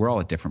we're all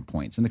at different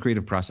points. And the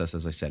creative process,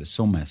 as I said, is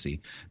so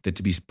messy that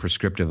to be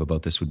prescriptive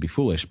about this would be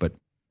foolish. But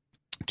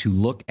to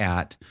look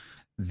at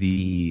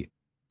the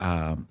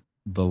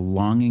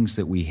longings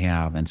that we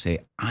have and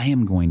say, I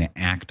am going to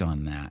act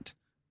on that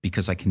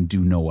because I can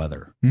do no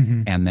other,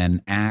 and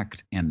then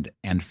act and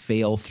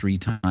fail 3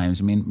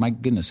 times. I mean, my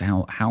goodness,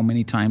 how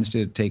many times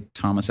did it take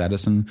Thomas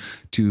Edison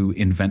to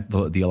invent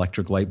the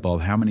electric light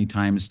bulb? How many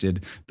times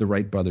did the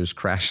Wright brothers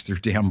crash their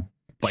damn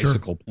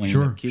bicycle plane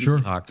at Kitty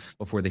Hawk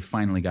before they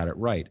finally got it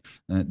right?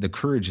 The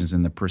courage is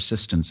in the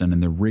persistence and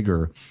in the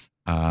rigor.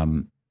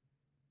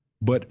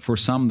 But for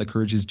some, the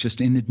courage is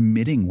just in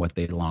admitting what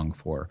they long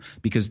for,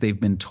 because they've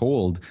been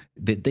told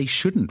that they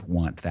shouldn't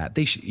want that.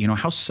 They should,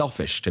 how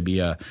selfish to be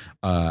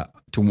to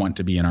want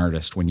to be an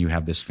artist when you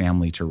have this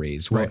family to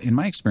raise. Well, in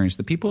my experience,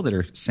 the people that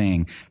are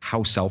saying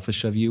how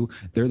selfish of you,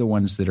 they're the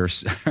ones that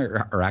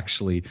are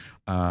actually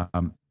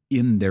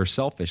in their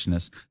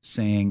selfishness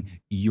saying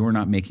you're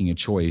not making a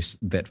choice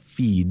that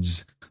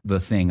feeds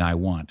the thing I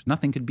want.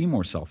 Nothing could be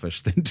more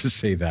selfish than to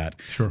say that.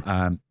 Sure.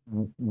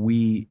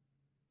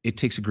 It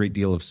takes a great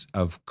deal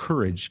of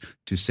courage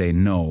to say,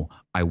 no,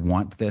 I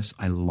want this,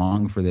 I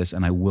long for this,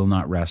 and I will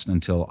not rest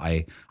until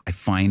I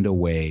find a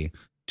way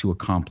to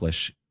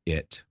accomplish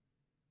it,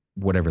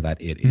 whatever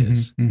that it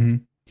is. Mm-hmm.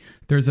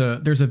 There's a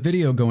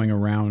video going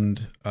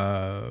around.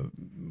 I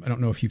don't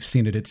know if you've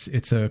seen it.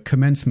 It's a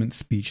commencement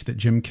speech that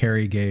Jim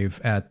Carrey gave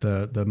at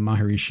the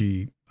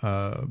Maharishi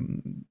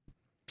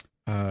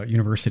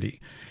University,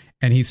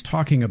 and he's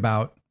talking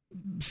about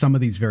some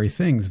of these very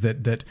things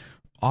that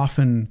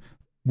often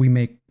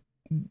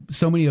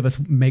so many of us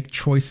make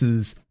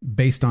choices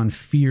based on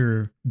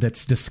fear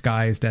that's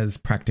disguised as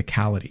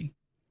practicality.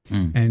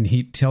 And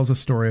he tells a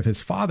story of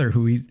his father,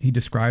 who he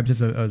describes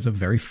as a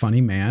very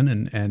funny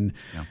man,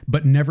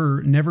 but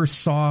never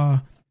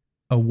saw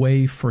a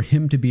way for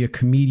him to be a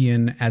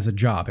comedian as a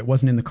job. It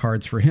wasn't in the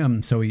cards for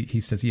him. So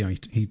he says,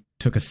 he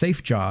took a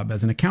safe job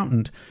as an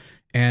accountant.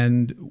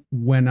 And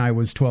when I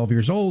was 12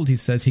 years old, he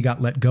says he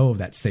got let go of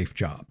that safe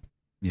job.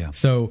 Yeah.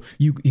 So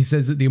he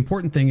says that the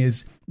important thing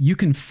is you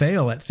can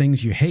fail at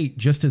things you hate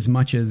just as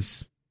much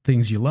as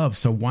things you love.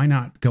 So why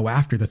not go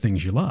after the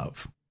things you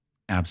love?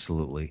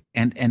 Absolutely.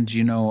 And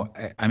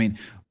I mean,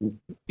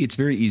 it's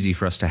very easy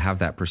for us to have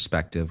that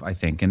perspective, I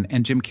think.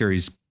 And Jim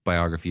Carrey's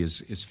biography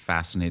is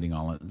fascinating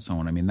all on its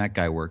own. I mean, that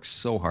guy works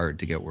so hard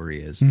to get where he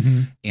is.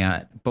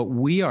 But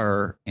we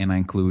are, and I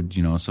include,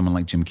 someone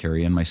like Jim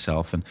Carrey and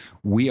myself, and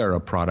we are a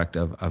product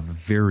of a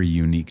very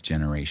unique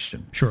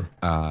generation. Sure.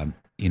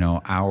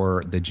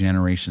 The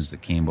generations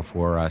that came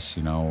before us,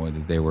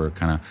 they were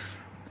kind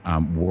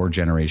of war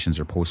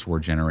generations or post-war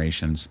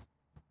generations.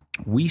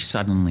 We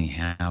suddenly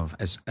have,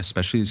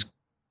 especially as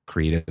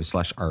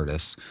creatives /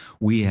 artists,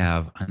 we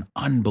have an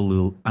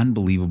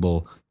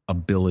unbelievable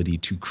ability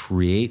to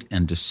create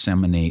and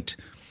disseminate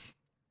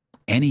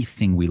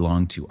anything we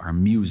long to, our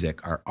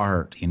music, our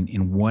art,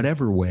 in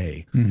whatever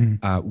way,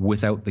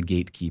 without the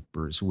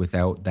gatekeepers,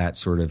 without that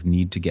sort of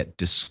need to get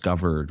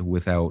discovered,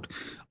 without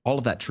all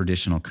of that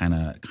traditional kind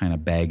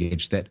of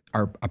baggage that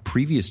a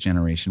previous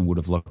generation would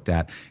have looked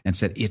at and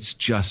said, it's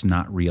just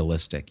not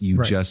realistic.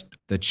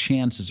 The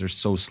chances are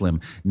so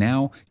slim.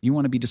 Now you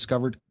want to be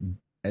discovered,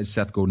 as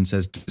Seth Godin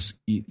says,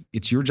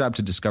 it's your job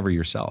to discover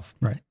yourself,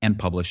 and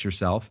publish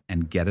yourself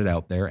and get it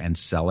out there and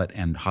sell it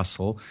and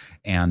hustle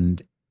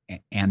and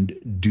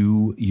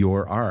do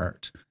your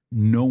art.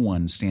 No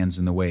one stands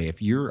in the way.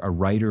 If you're a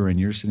writer and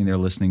you're sitting there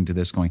listening to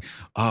this going,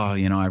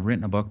 I've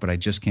written a book, but I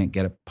just can't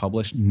get it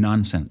published.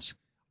 Nonsense.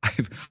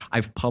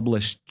 I've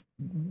published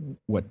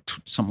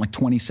something like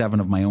 27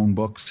 of my own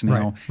books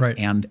now,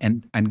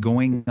 and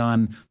going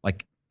on,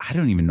 like, I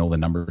don't even know the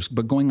numbers,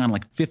 but going on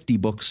like 50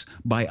 books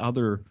by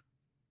other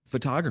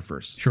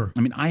photographers. Sure.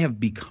 I mean, I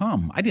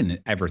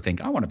didn't ever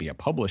think I want to be a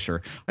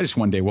publisher. I just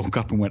one day woke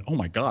up and went, oh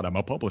my God, I'm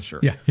a publisher.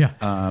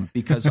 Yeah.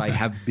 Because I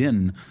have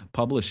been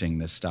publishing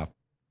this stuff,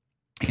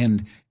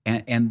 and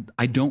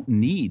I don't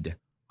need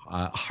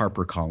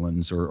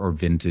HarperCollins or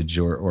Vintage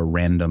or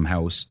Random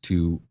House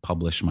to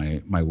publish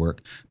my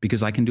work,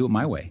 because I can do it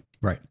my way.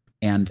 Right.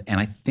 And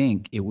I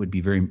think it would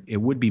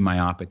be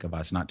myopic of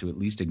us not to at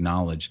least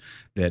acknowledge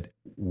that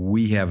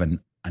we have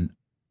an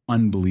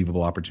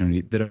unbelievable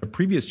opportunity that a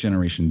previous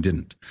generation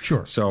didn't.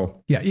 Sure.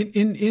 So yeah,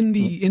 in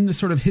the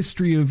sort of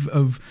history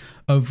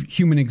of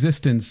human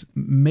existence,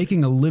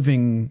 making a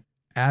living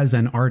as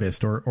an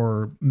artist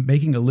or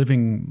making a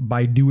living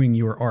by doing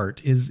your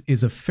art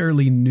is a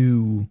fairly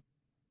new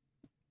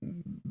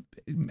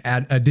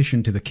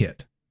addition to the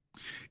kit.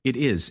 It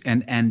is,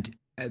 and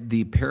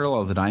the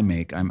parallel that I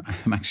make, I'm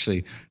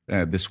actually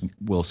this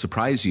will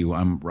surprise you.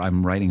 I'm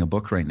writing a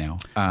book right now.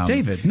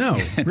 David,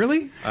 no,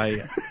 really?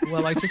 I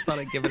just thought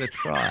I'd give it a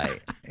try,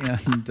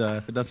 and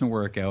if it doesn't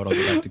work out, I'll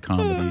go back to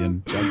comedy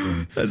and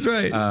juggling. That's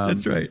right.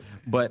 That's right.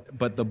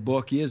 But the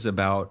book is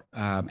about,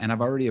 and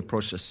I've already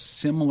approached a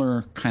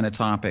similar kind of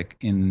topic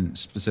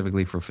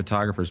specifically for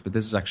photographers, but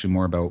this is actually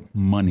more about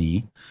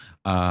money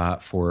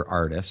for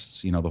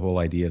artists. The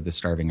whole idea of the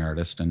starving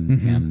artist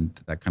and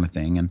that kind of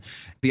thing. And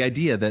the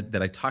idea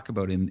that I talk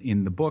about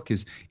in the book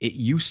is it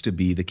used to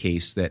be the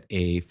case that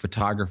a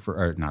photographer,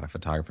 or not a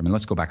photographer, I mean,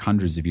 let's go back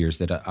hundreds of years,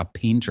 that a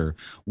painter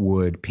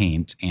would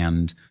paint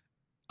and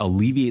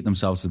alleviate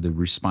themselves of the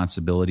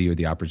responsibility or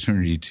the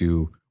opportunity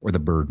or the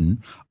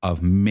burden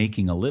of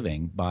making a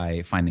living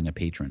by finding a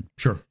patron.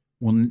 Sure.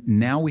 Well,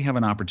 now we have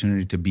an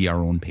opportunity to be our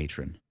own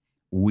patron.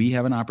 We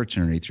have an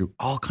opportunity through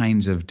all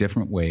kinds of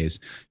different ways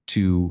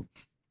to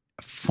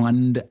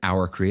fund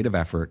our creative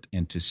effort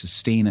and to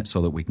sustain it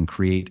so that we can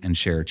create and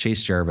share.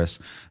 Chase Jarvis,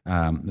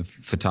 the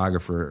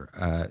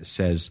photographer,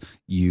 says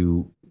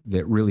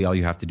that really all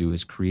you have to do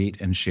is create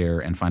and share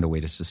and find a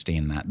way to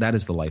sustain that. That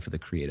is the life of the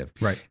creative.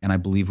 Right. And I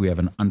believe we have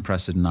an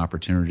unprecedented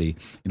opportunity.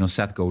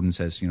 Seth Godin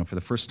says, for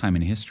the first time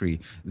in history,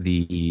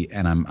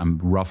 and I'm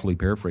roughly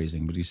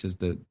paraphrasing, but he says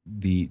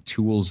the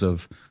tools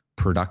of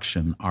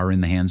production are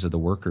in the hands of the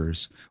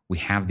workers. We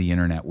have the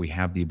internet. We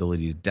have the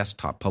ability to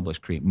desktop publish,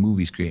 create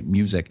movies, create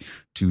music,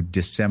 to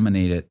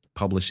disseminate it,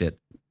 publish it,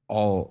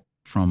 all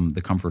from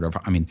the comfort of,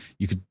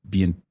 you could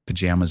be in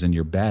pajamas in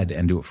your bed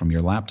and do it from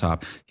your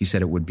laptop. He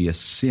said it would be a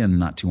sin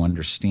not to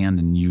understand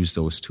and use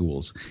those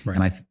tools. Right.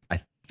 And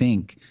I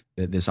think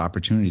that this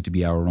opportunity to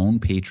be our own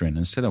patron,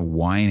 instead of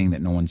whining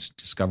that no one's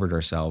discovered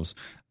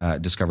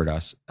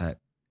us,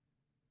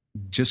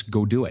 just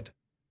go do it.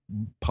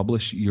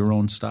 Publish your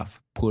own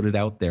stuff, put it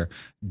out there,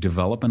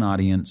 develop an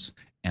audience,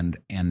 and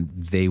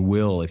they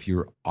will, if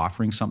you're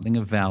offering something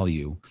of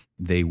value,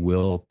 they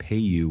will pay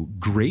you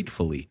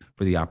gratefully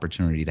for the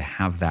opportunity to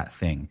have that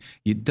thing.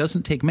 It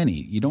doesn't take many.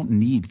 You don't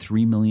need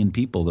 3 million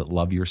people that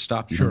love your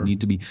stuff. You don't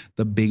need to be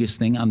the biggest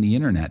thing on the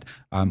internet.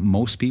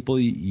 Most people,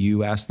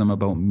 you ask them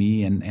about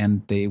me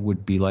and they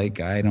would be like,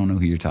 I don't know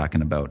who you're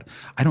talking about.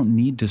 I don't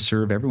need to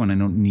serve everyone. I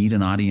don't need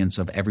an audience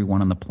of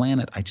everyone on the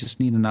planet. I just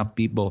need enough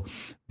people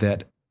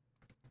that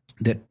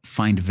that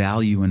find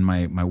value in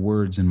my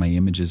words and my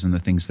images and the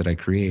things that I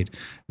create,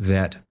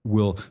 that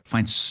will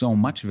find so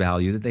much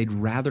value that they'd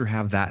rather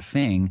have that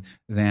thing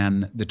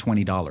than the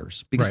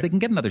 $20, because Right. they can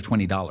get another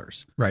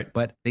 $20. Right.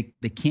 But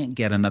they can't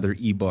get another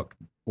ebook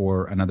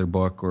or another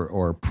book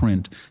or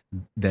print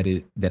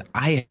that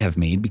I have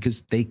made,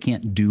 because they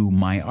can't do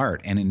my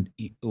art. And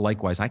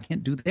likewise, I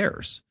can't do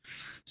theirs.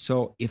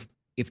 So if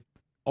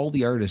all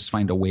the artists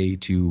find a way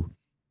to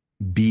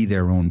be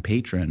their own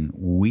patron,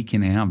 we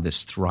can have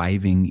this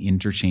thriving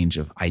interchange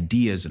of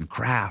ideas and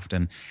craft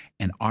and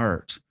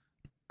art.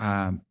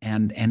 And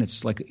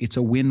it's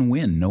a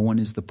win-win. No one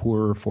is the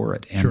poorer for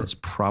it. And Sure. It's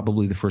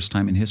probably the first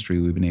time in history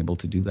we've been able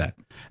to do that.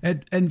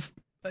 And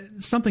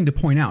something to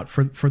point out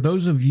for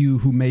those of you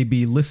who may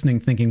be listening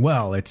thinking,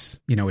 well, it's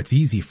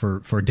easy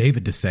for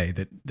David to say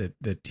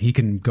that he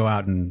can go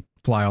out and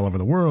fly all over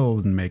the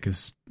world and make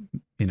his,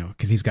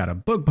 because he's got a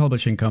book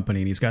publishing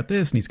company and he's got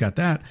this and he's got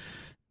that.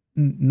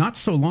 Not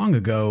so long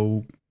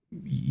ago,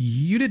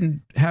 you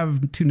didn't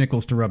have two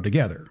nickels to rub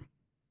together.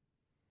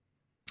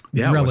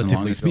 Yeah, relatively it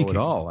wasn't long speaking. ago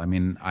at all. I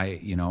mean,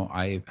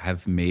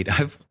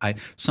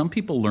 some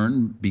people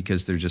learn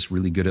because they're just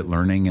really good at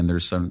learning and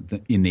there's some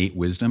innate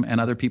wisdom,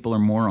 and other people are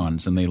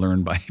morons and they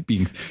learn by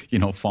being,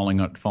 falling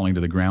to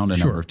the ground a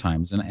Sure. number of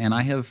times. And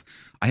I have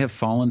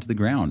fallen to the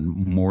ground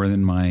more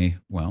than my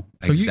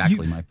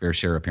fair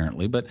share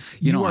apparently. But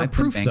You are I've been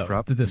proof though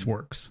bankrupt. that this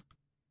works.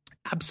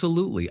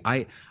 Absolutely.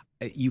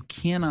 You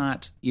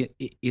cannot,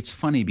 it's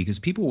funny because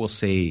people will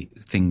say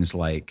things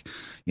like,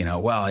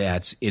 well, yeah,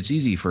 it's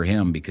easy for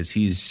him because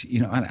he's,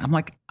 I'm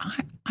like,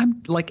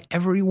 I'm like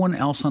everyone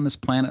else on this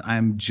planet.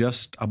 I'm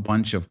just a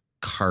bunch of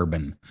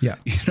carbon. Yeah.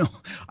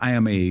 I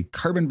am a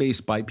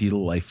carbon-based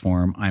bipedal life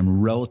form. I'm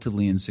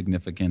relatively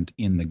insignificant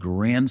in the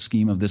grand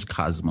scheme of this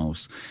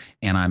cosmos,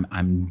 and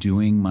I'm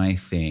doing my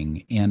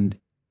thing. And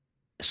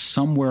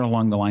somewhere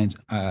along the lines,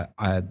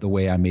 the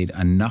way I made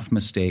enough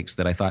mistakes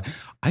that I thought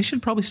I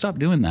should probably stop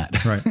doing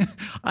that. Right.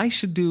 I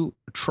should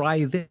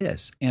try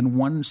this. And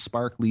one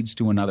spark leads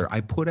to another.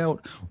 I put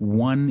out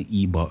one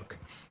ebook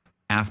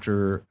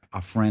after a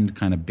friend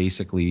kind of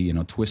basically,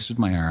 twisted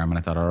my arm, and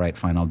I thought, all right,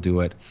 fine, I'll do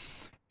it.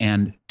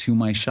 And to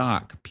my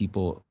shock,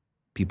 people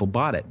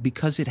bought it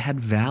because it had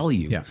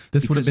value. Yeah.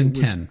 This would have been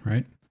 10,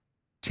 right?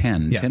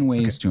 10 Yeah, 10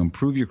 ways okay. to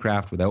improve your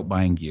craft without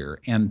buying gear.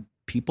 And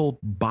people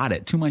bought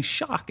it, to my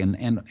shock and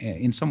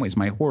in some ways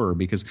my horror,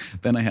 because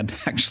then I had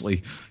to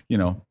actually,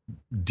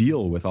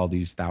 deal with all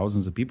these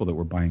thousands of people that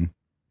were buying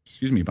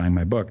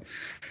my book.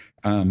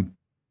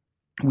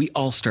 We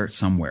all start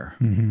somewhere.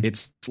 Mm-hmm.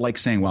 It's like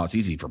saying, well, it's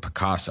easy for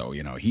Picasso.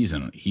 He's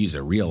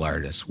a real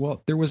artist.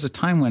 Well, there was a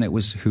time when it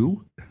was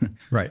who?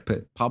 Right.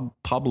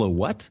 Pablo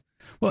what?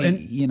 Well, and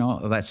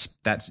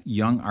that's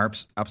young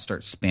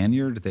upstart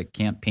Spaniard that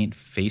can't paint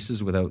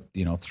faces without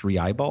 3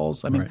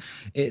 eyeballs. I mean, Right.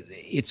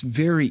 It's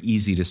very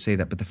easy to say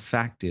that, but the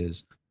fact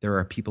is there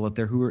are people out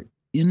there who are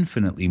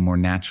infinitely more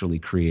naturally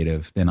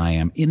creative than I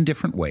am in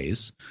different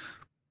ways,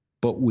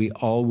 but we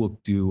all will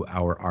do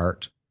our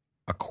art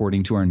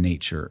according to our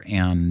nature.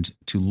 And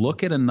to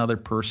look at another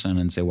person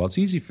and say, well, it's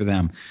easy for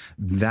them,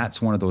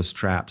 that's one of those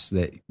traps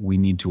that we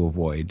need to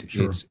avoid.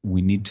 Sure.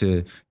 We need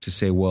to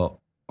say, well,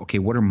 okay,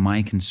 what are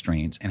my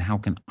constraints and how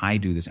can I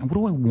do this? And what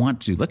do I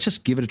want to do? Let's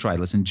just give it a try.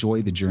 Let's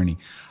enjoy the journey.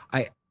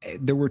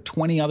 There were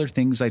 20 other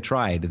things I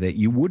tried that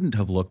you wouldn't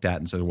have looked at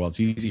and said, well, it's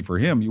easy for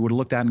him. You would have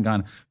looked at and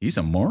gone, he's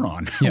a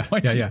moron. Yeah, Why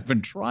is he yeah.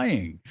 even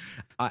trying?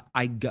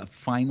 I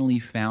finally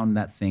found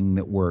that thing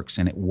that works.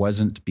 And it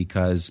wasn't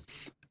because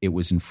it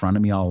was in front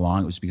of me all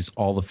along. It was because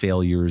all the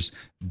failures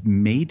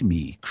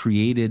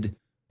created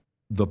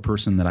the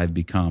person that I've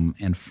become.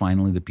 And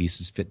finally the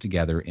pieces fit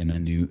together in a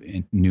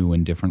new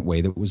and different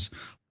way that was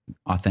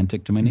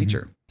authentic to my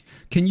nature.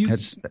 can you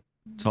That's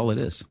all it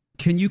is.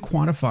 Can you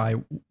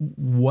quantify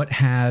what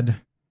had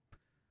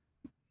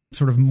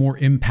sort of more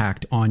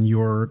impact on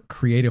your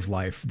creative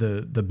life,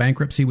 the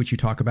bankruptcy, which you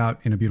talk about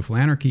in A Beautiful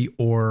Anarchy,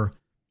 or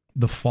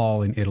the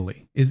fall in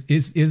Italy?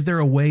 Is there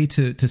a way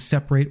to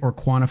separate or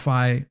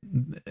quantify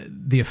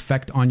the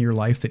effect on your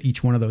life that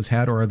each one of those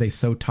had, or are they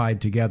so tied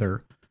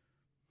together?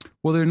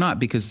 Well, they're not,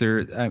 because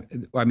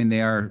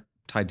they are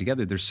tied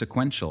together. They're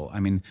sequential. I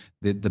mean,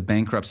 the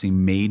bankruptcy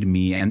made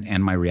me,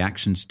 and my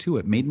reactions to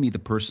it made me the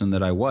person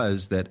that I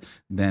was, that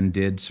then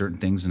did certain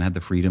things and had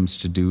the freedoms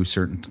to do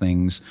certain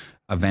things,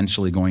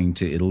 eventually going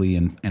to Italy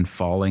and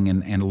falling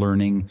and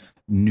learning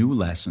new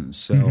lessons.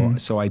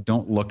 So I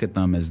don't look at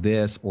them as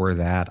this or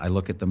that. I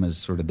look at them as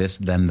sort of this,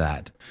 then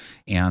that.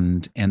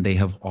 And they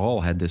have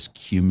all had this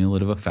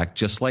cumulative effect,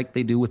 just like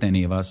they do with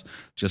any of us,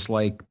 just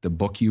like the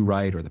book you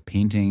write or the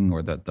painting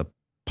or the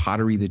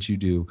pottery that you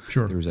do.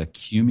 Sure. There's a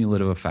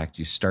cumulative effect.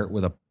 You start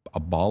with a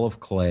ball of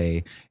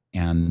clay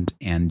and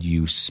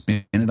you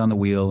spin it on the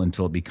wheel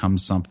until it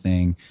becomes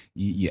something.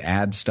 You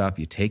add stuff,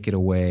 you take it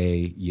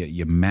away,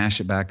 you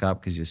mash it back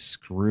up because you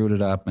screwed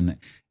it up,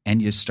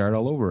 and you start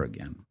all over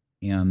again.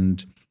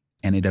 And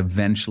it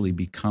eventually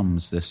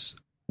becomes this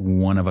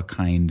one of a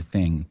kind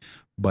thing,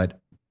 but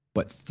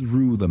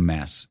through the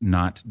mess,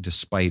 not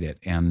despite it.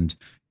 And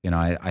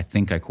I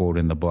think I quote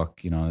in the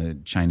book, a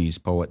Chinese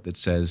poet that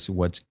says,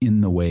 what's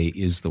in the way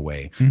is the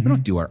way. We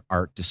don't do our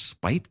art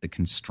despite the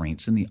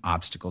constraints and the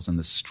obstacles and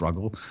the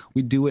struggle.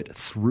 We do it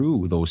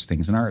through those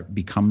things, and art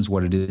becomes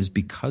what it is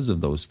because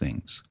of those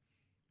things.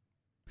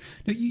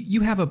 Now,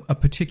 you have a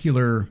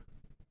particular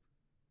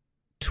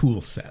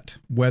tool set,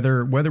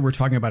 whether we're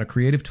talking about a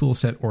creative tool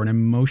set or an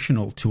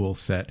emotional tool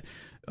set.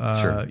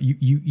 Sure.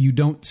 You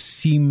don't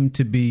seem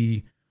to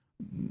be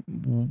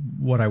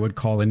what I would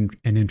call an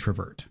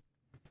introvert.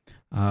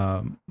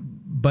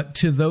 But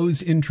to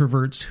those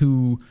introverts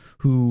who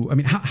I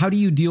mean, how do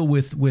you deal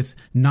with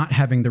not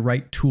having the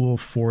right tool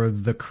for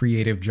the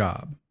creative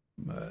job?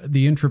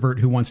 The introvert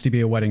who wants to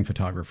be a wedding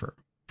photographer,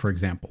 for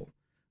example,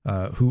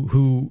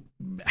 who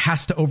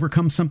has to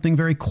overcome something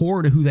very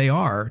core to who they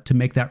are to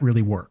make that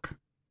really work.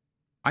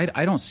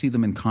 I don't see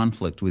them in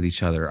conflict with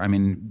each other. I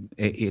mean,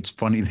 it's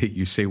funny that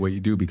you say what you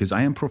do, because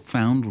I am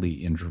profoundly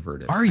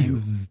introverted. Are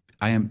you?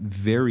 I am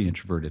very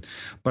introverted,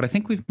 but I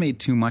think we've made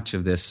too much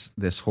of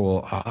this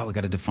whole, we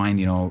got to define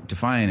and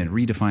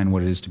redefine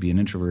what it is to be an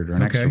introvert or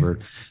an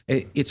extrovert.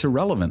 It's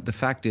irrelevant. The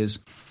fact is,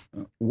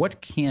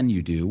 what can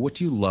you do? What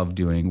do you love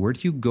doing? Where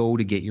do you go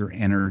to get your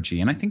energy?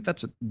 And I think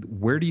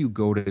where do you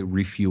go to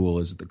refuel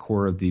is at the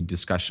core of the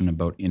discussion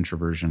about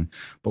introversion.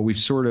 But we've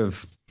sort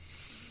of,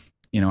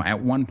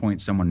 at one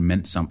point someone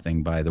meant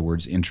something by the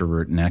words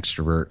introvert and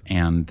extrovert,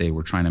 and they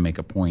were trying to make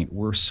a point.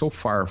 We're so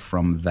far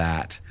from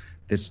that.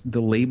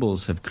 The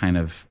labels have kind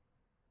of,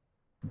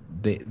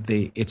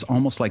 it's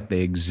almost like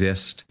they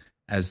exist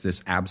as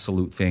this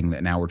absolute thing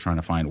that now we're trying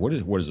to find. What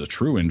is a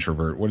true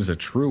introvert? What is a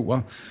true?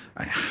 Well,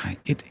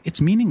 it's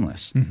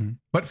meaningless. Mm-hmm.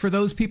 But for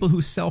those people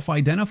who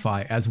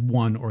self-identify as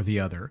one or the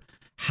other,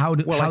 how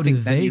do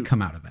they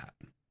come out of that?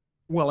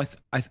 Well,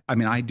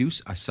 I do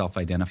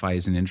self-identify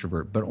as an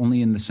introvert, but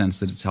only in the sense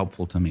that it's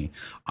helpful to me.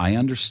 I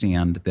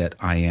understand that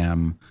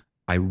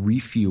I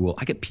refuel.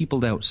 I get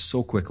peopled out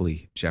so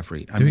quickly,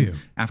 Jeffrey. You?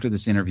 After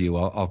this interview,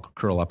 I'll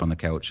curl up on the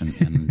couch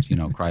and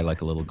cry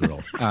like a little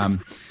girl.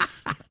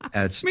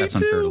 That's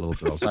unfair to little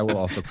girls. I will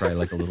also cry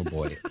like a little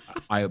boy.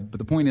 But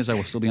the point is, I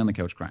will still be on the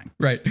couch crying.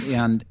 Right.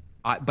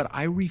 But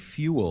I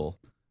refuel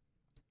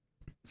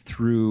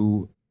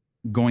through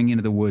going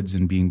into the woods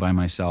and being by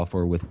myself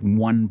or with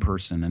one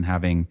person and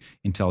having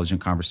intelligent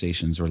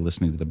conversations or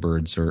listening to the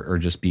birds or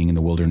just being in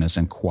the wilderness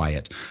and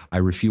quiet. I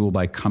refuel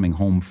by coming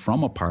home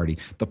from a party.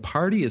 The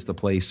party is the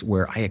place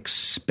where I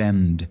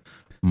expend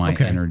my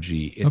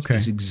energy.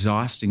 It's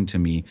exhausting to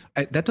me.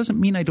 That doesn't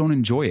mean I don't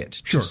enjoy it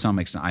to some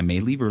extent. I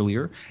may leave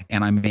earlier,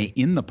 and I may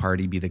in the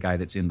party be the guy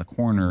that's in the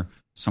corner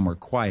somewhere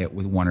quiet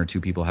with one or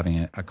two people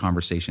having a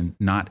conversation,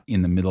 not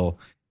in the middle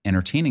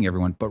entertaining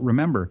everyone. But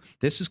remember,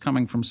 this is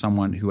coming from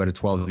someone who had a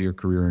 12-year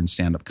career in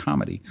stand-up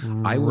comedy.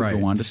 I would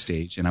go onto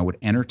stage and I would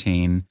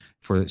entertain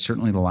for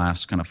certainly the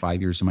last kind of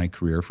 5 years of my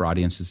career for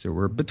audiences that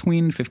were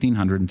between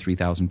 1,500 and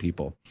 3,000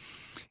 people.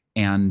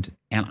 And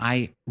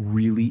I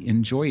really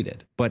enjoyed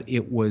it, but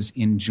it was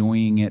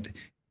enjoying it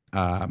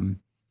in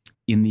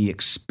the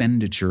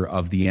expenditure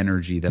of the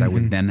energy that I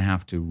would then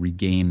have to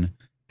regain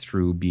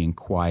through being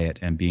quiet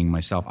and being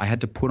myself. I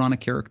had to put on a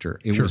character.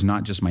 It was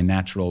not just my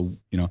natural,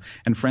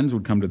 and friends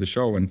would come to the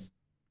show and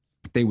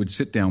they would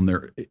sit down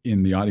there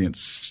in the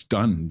audience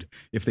stunned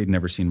if they'd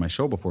never seen my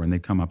show before, and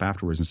they'd come up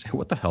afterwards and say,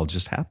 what the hell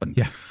just happened?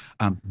 Yeah.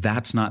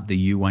 That's not the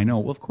you I know.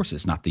 Well, of course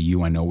it's not the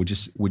you I know.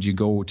 Would you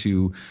go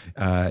to,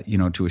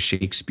 to a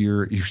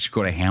Shakespeare, you should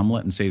go to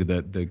Hamlet and say to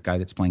the guy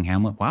that's playing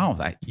Hamlet, wow,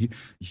 that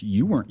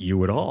you weren't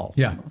you at all.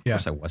 Yeah. Of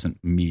course I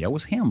wasn't me. I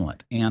was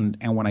Hamlet. And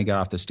when I get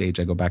off the stage,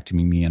 I go back to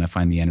me, and I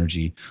find the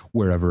energy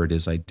wherever it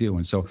is I do.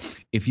 And so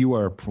if you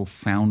are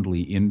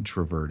profoundly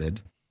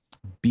introverted,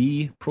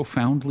 be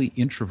profoundly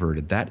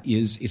introverted.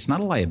 It's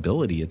not a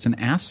liability. It's an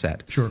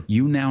asset. Sure.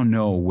 You now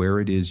know where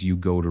it is you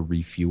go to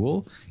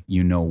refuel.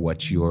 You know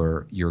what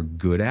you're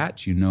good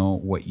at. You know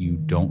what you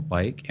don't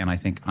like. And I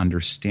think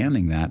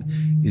understanding that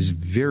is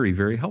very,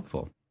 very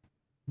helpful.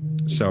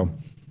 So,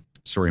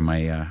 sorry,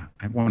 I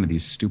have one of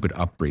these stupid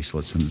up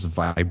bracelets and it's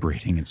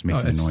vibrating. It's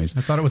making a noise.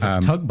 I thought it was a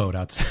tugboat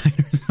outside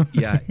or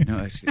something. Yeah,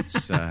 no,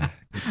 it's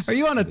Are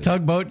you on a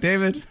tugboat,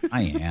 David?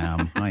 I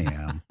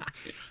am.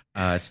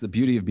 It's the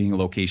beauty of being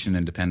location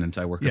independent.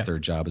 I work a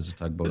third job as a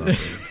tugboat operator.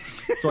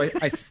 So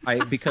I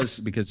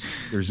because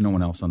there's no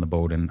one else on the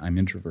boat and I'm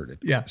introverted.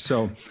 Yeah.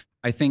 So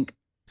I think.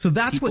 So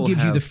that's what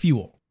gives you the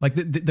fuel. Like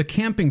the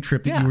camping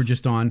trip that you were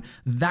just on,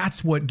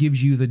 that's what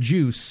gives you the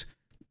juice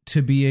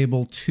to be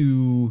able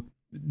to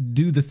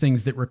do the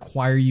things that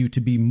require you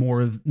to be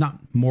not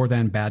more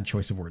than bad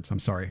choice of words. I'm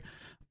sorry.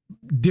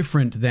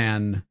 Different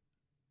than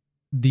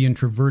the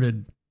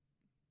introverted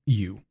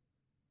you.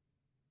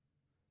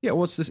 Yeah,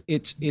 well,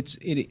 it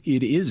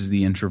is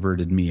the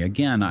introverted me.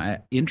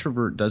 Again,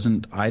 introvert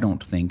doesn't, I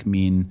don't think,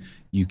 mean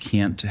you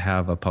can't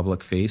have a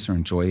public face or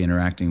enjoy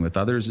interacting with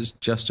others. It's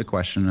just a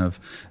question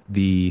of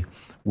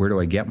where do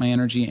I get my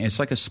energy? It's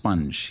like a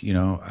sponge,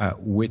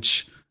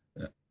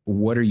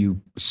 what are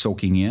you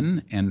soaking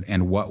in,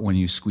 and what, when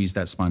you squeeze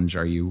that sponge,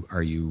 are you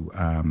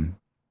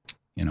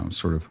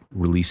sort of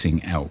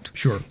releasing out.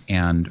 Sure.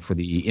 And for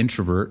the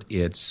introvert,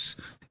 it's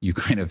you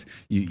kind of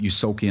you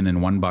soak in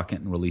one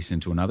bucket and release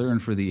into another.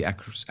 And for the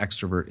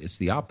extrovert, it's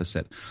the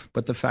opposite.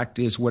 But the fact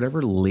is,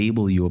 whatever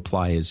label you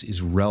apply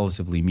is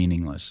relatively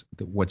meaningless.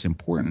 What's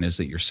important is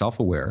that you're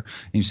self-aware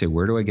and you say,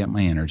 where do I get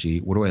my energy?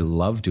 What do I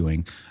love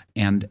doing?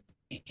 And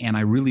I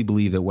really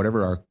believe that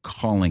whatever our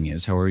calling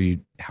is, however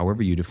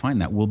you define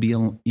that, will be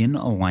in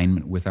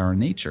alignment with our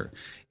nature.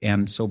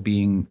 And so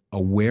being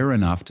aware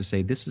enough to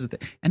say this is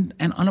and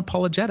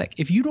unapologetic.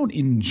 If you don't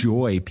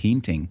enjoy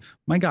painting,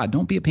 my God,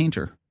 don't be a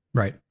painter.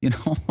 Right.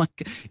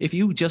 Like if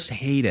you just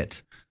hate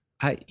it,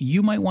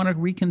 you might want to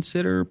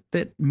reconsider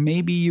that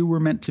maybe you were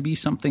meant to be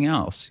something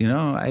else.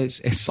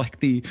 It's like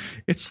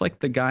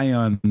the guy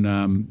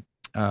on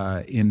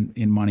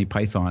in Monty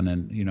Python,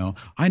 and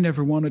I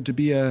never wanted to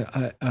be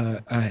a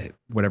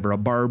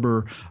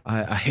barber,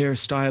 a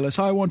hairstylist.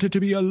 I wanted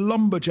to be a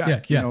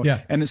lumberjack.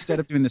 Yeah. And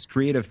instead of doing this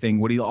creative thing,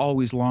 what he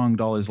always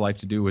longed all his life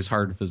to do was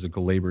hard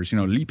physical labors.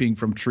 Leaping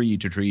from tree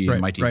to tree in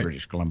mighty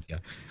British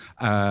Columbia.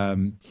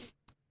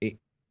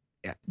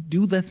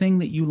 Do the thing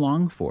that you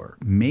long for.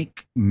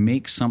 Make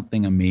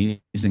something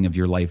amazing of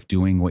your life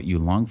doing what you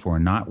long for,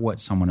 not what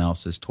someone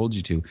else has told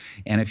you to.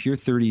 And if you're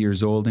 30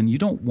 years old and you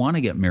don't want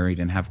to get married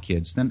and have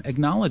kids, then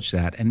acknowledge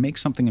that and make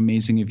something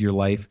amazing of your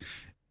life.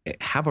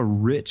 Have a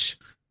rich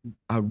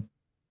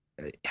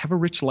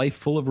life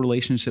full of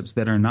relationships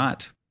that are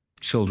not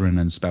children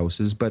and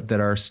spouses, but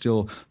that are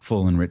still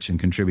full and rich and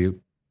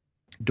contribute.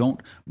 Don't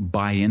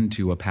buy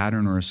into a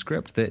pattern or a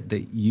script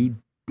that you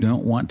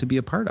don't want to be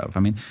a part of. I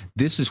mean,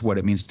 this is what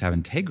it means to have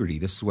integrity.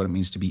 This is what it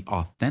means to be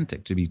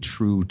authentic, to be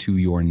true to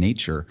your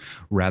nature,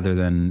 rather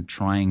than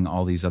trying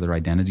all these other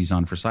identities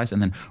on for size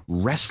and then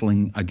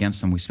wrestling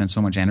against them. We spend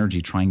so much energy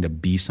trying to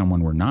be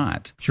someone we're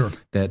not. Sure.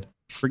 That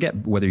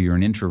forget whether you're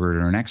an introvert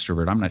or an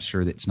extrovert. I'm not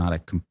sure that it's not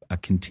a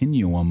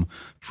continuum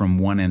from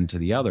one end to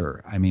the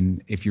other. I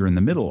mean, if you're in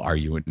the middle, are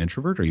you an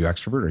introvert? Are you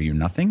extrovert? Are you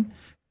nothing?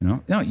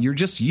 No, you're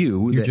just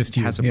you.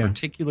 Has a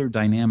particular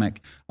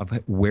dynamic of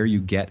where you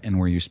get and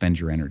where you spend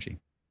your energy.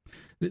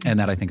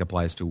 And that I think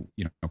applies to,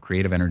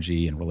 creative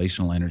energy and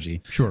relational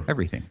energy. Sure.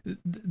 Everything.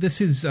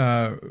 This is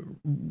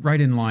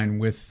right in line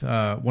with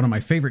one of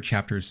my favorite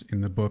chapters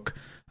in the book,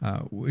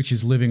 which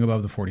is Living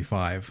Above the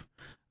 45.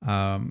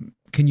 Can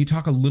you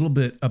talk a little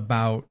bit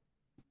about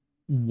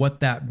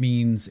what that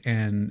means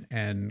and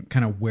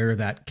kind of where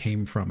that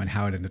came from and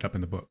how it ended up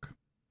in the book?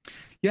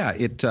 Yeah,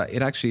 it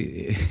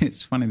actually,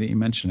 it's funny that you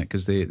mention it,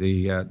 because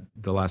the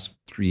last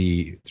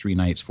three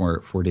nights,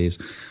 4 days,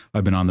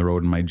 I've been on the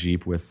road in my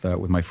Jeep with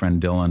my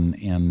friend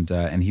Dylan,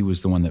 and he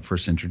was the one that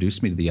first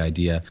introduced me to the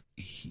idea.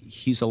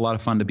 He's a lot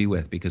of fun to be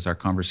with because our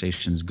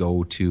conversations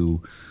go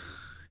to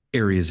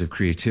areas of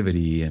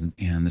creativity and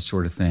this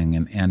sort of thing.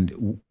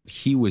 And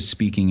he was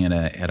speaking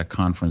at a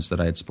conference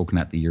that I had spoken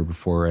at the year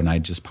before, and I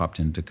just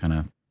popped in to kind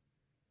of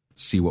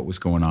see what was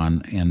going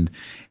on.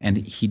 And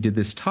he did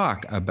this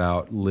talk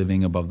about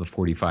living above the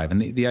 45.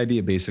 And the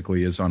idea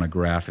basically is on a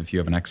graph, if you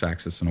have an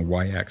x-axis and a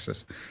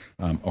y-axis,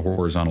 a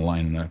horizontal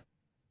line and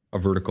a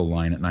vertical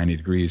line at 90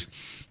 degrees.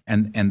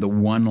 And the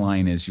one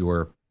line is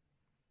your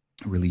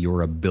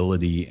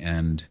ability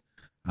and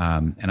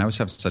I always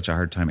have such a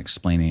hard time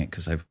explaining it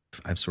because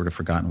I've sort of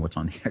forgotten what's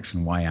on the X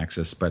and Y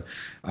axis. But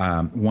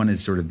one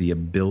is sort of the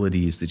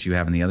abilities that you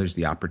have, and the other is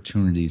the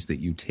opportunities that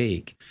you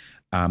take.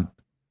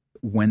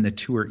 When the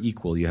two are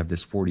equal, you have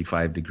this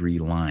 45-degree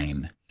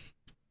line.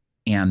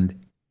 And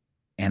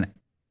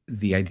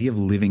the idea of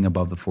living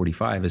above the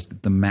 45 is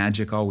that the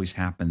magic always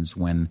happens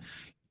when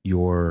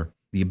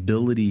the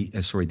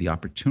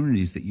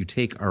opportunities that you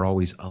take are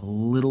always a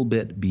little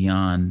bit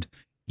beyond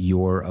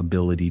your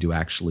ability to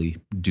actually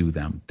do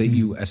them. That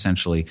you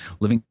essentially,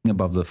 living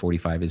above the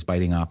 45 is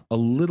biting off a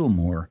little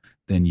more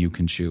than you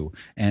can chew.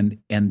 And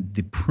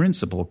the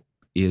principle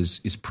is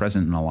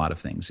present in a lot of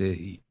things.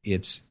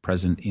 It's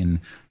present in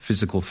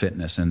physical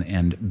fitness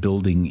and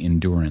building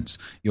endurance.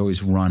 You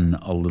always run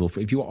a little.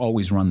 If you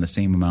always run the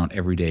same amount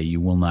every day,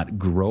 you will not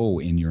grow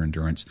in your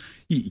endurance.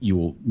 You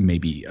will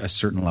maybe a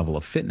certain level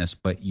of fitness,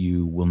 but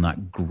you will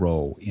not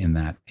grow in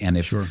that. And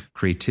if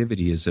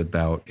creativity is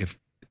about, if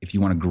you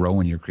want to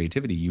grow in your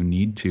creativity, you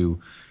need to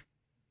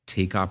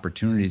take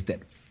opportunities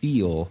that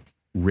feel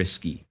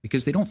risky,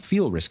 because they don't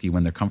feel risky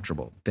when they're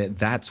comfortable.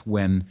 That's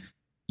when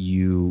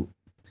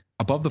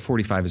above the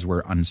 45 is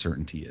where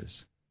uncertainty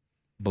is.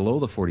 Below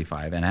the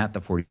 45 and at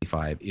the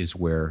 45 is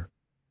where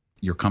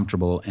you're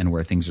comfortable and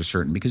where things are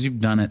certain, because you've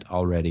done it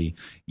already.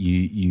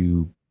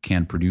 You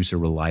can produce a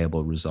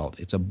reliable result.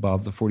 It's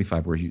above the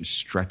 45 where you're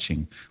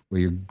stretching, where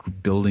you're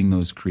building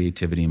those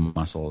creativity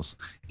muscles,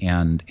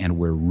 and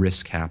where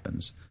risk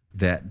happens,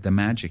 that the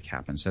magic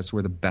happens. That's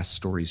where the best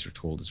stories are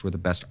told. It's where the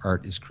best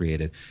art is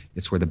created.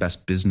 It's where the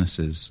best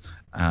businesses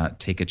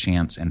take a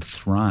chance and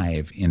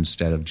thrive,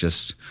 instead of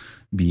just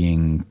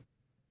being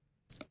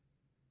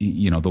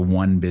the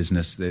one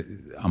business that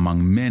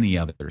among many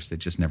others that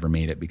just never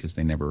made it because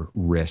they never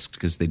risked,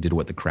 because they did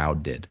what the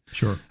crowd did.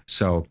 Sure.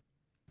 So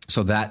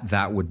So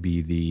that would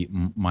be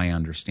my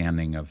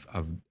understanding of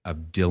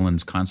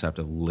Dylan's concept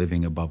of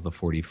living above the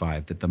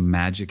 45, that the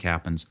magic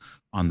happens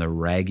on the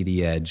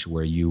raggedy edge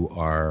where you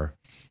are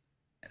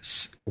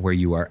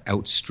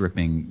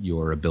outstripping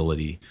your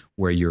ability,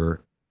 where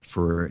you're,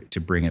 to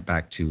bring it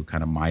back to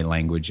kind of my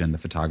language and the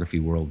photography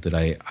world that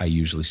I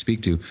usually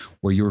speak to,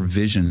 where your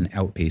vision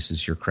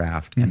outpaces your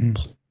craft and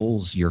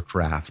pulls your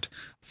craft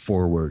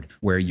forward,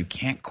 where you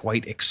can't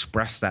quite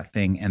express that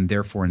thing and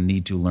therefore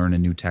need to learn a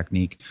new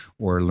technique,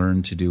 or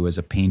learn to do, as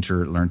a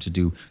painter, learn to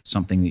do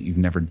something that you've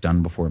never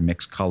done before,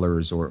 mix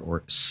colors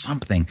or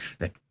something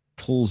that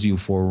pulls you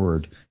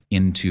forward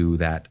into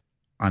that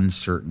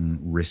uncertain,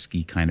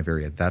 risky kind of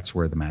area. That's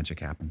where the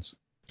magic happens.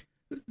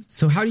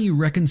 So how do you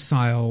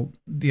reconcile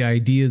the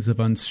ideas of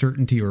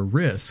uncertainty or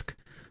risk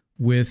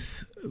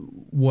with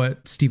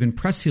what Steven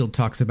Pressfield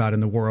talks about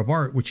in The War of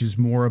Art, which is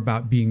more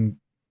about being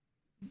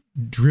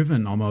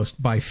driven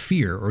almost by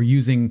fear, or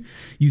using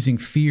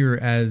fear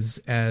as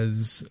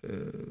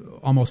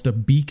almost a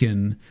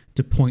beacon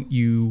to point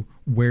you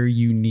where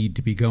you need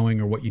to be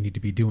going or what you need to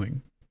be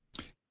doing?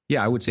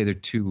 Yeah, I would say they're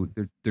two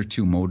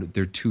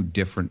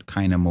different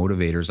kind of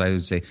motivators. I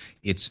would say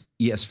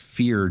yes,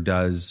 fear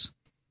does.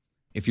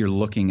 If you're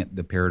looking at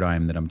the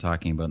paradigm that I'm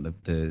talking about,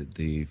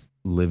 the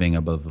living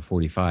above the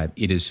 45,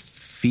 it is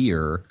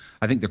fear.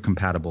 I think they're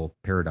compatible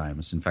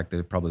paradigms. In fact,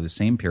 they're probably the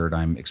same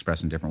paradigm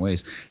expressed in different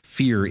ways.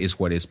 Fear is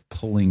what is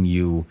pulling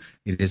you.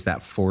 It is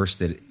that force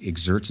that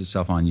exerts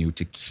itself on you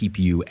to keep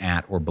you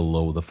at or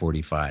below the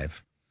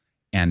 45.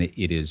 And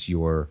it is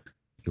your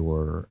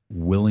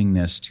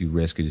willingness to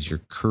risk. It is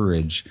your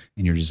courage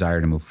and your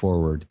desire to move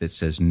forward that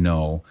says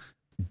no.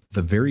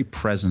 The very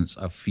presence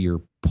of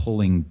fear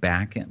pulling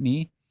back at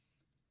me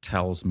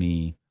tells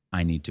me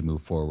I need to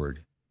move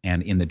forward.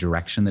 And in the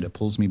direction that it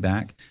pulls me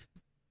back,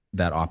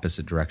 that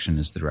opposite direction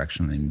is the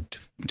direction I need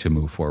to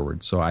move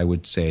forward. So I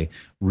would say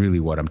really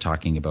what I'm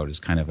talking about is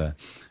kind of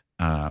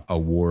a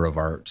war of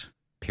art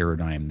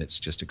paradigm that's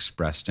just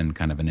expressed in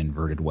kind of an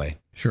inverted way.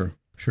 Sure.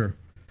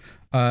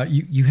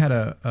 You had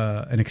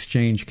an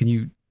exchange. Can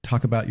you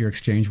talk about your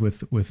exchange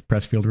with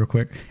Pressfield real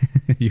quick?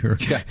 Yeah.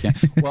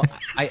 Well,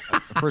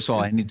 first of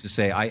all, I need to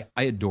say I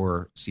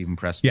adore Steven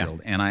Pressfield,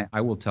 and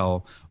I will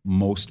tell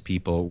most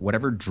people,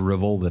 whatever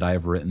drivel that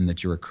I've written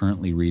that you are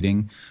currently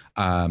reading,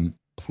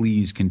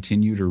 please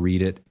continue to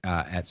read it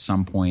at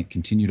some point.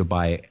 Continue to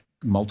buy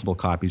multiple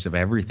copies of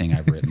everything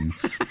I've written,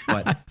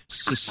 but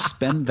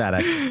suspend that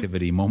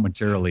activity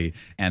momentarily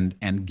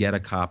and get a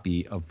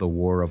copy of The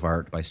War of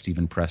Art by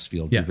Steven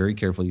Pressfield. Be very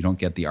careful you don't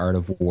get The Art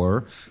of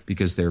War,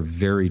 because they're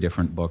very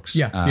different books.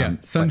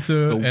 Sun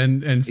Tzu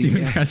and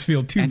Steven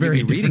Pressfield, two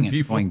very different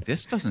people. Going,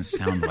 this doesn't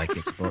sound like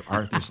it's about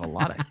art. There's a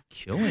lot of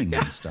killing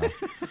and stuff.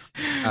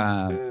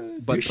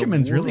 But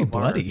Duchemin's really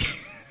bloody.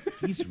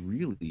 He's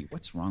really,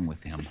 what's wrong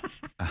with him?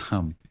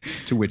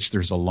 To which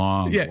there's a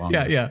long list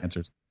of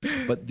answers.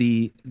 But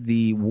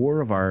the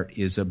War of Art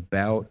is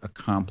about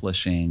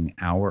accomplishing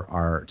our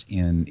art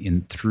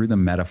in through the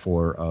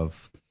metaphor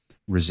of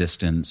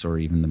resistance, or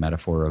even the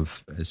metaphor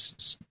of,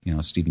 as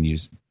Stephen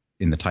used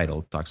in the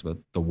title, talks about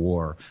the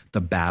war,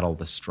 the battle,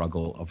 the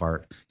struggle of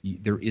art.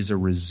 There is a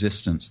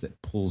resistance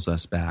that pulls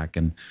us back.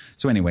 And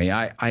so anyway,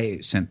 I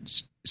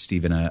sent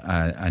Stephen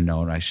a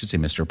note. I should say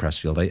Mr.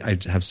 Pressfield.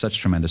 I have such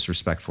tremendous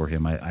respect for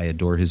him. I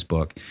adore his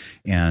book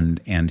and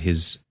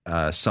his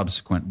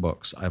subsequent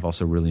books. I've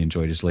also really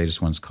enjoyed his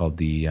latest one's called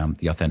The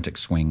Authentic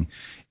Swing,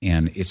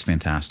 and it's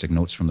fantastic.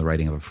 Notes from the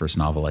Writing of a First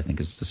Novel, I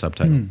think is the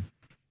subtitle.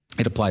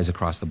 It applies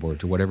across the board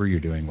to whatever you're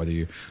doing, whether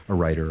you're a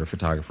writer or a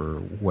photographer or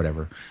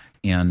whatever.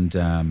 And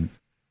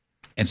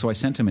so I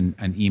sent him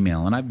an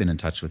email, and I've been in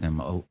touch with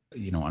him, on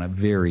a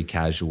very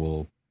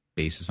casual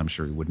basis. I'm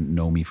sure he wouldn't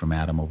know me from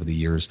Adam over the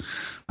years.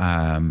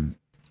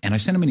 And I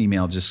sent him an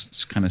email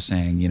just kind of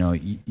saying,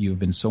 you've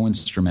been so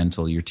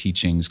instrumental. Your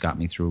teachings got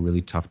me through a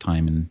really tough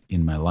time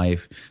in my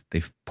life.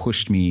 They've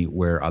pushed me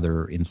where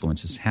other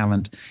influences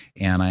haven't.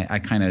 And I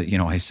kind of,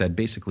 I said,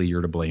 basically,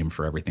 you're to blame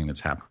for everything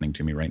that's happening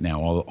to me right now.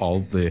 All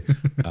the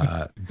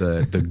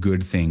the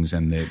good things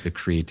and the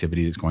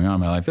creativity that's going on in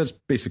my life, that's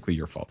basically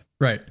your fault.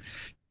 Right.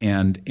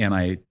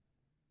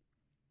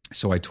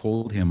 So I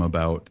told him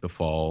about the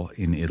fall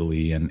in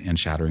Italy and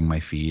shattering my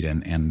feet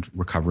and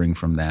recovering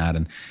from that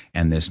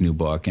and this new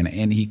book. And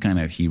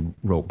he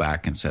wrote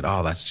back and said,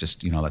 oh, that's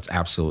just,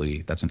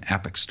 that's an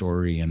epic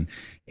story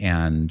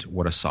and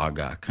what a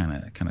saga kind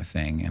of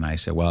thing. And I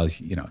said, well,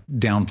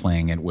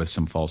 downplaying it with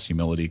some false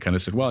humility, kind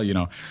of said, well,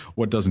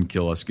 what doesn't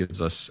kill us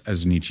gives us,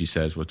 as Nietzsche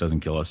says, what doesn't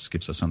kill us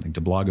gives us something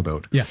to blog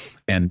about. Yeah.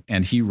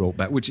 And he wrote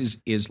back, which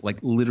is like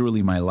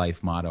literally my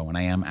life motto. And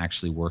I am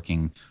actually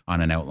working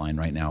on an outline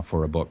right now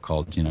for a book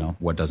called,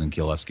 what doesn't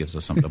kill us gives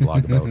us something to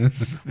blog about,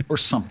 or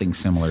something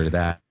similar to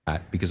that,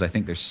 because I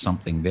think there's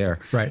something there.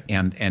 Right.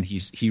 And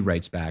he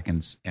writes back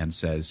and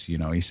says,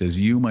 he says,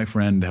 you, my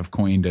friend, have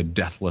coined a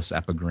deathless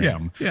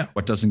epigram. Yeah.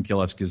 What doesn't kill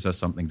us gives us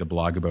something to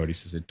blog about. He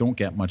says, it don't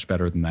get much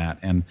better than that.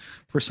 And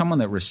for someone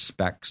that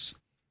respects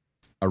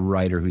a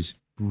writer who's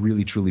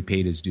really truly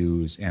paid his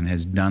dues and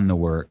has done the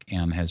work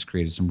and has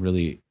created some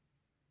really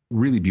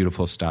really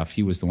beautiful stuff.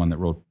 He was the one that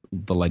wrote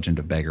The Legend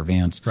of Bagger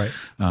Vance, Right.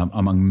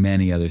 Among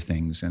many other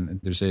things.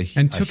 And there's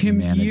took him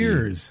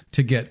years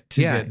to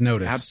get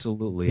noticed.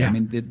 Absolutely. Yeah. I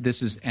mean,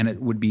 this is, and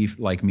it would be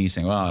like me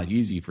saying, well,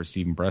 easy for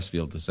Stephen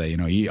Pressfield to say,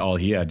 all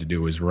he had to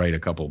do was write a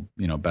couple,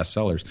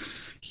 bestsellers.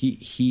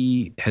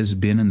 He has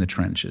been in the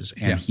trenches,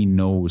 and he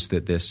knows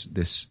that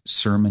this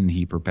sermon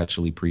he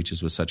perpetually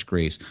preaches with such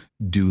grace,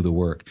 do the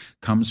work,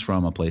 comes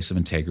from a place of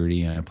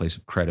integrity and a place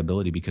of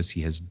credibility because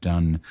he has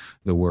done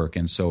the work.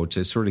 And so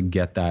to sort of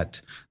get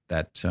that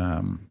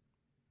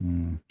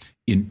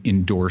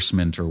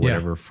endorsement or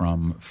whatever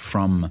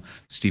from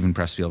Stephen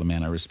Pressfield, a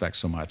man I respect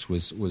so much,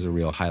 was a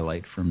real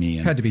highlight for me.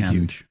 And had to be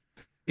huge.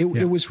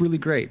 It was really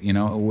great.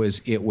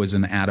 It was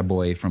an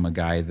attaboy from a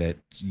guy that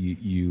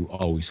you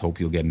always hope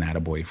you'll get an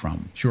attaboy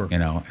from. Sure.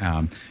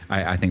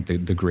 I think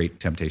the great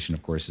temptation,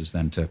 of course, is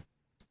then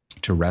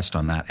to rest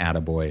on that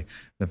attaboy.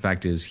 The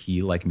fact is,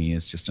 he, like me,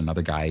 is just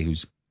another guy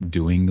who's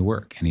doing the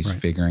work, and he's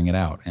figuring it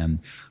out,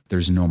 and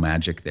there's no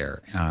magic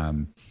there.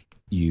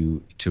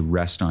 To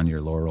rest on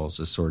your laurels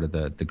is sort of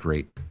the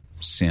great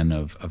sin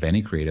of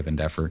any creative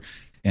endeavor.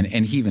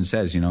 And he even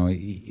says,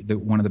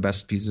 one of the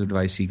best pieces of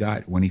advice he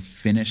got when he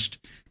finished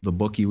the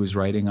book he was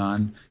writing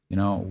on,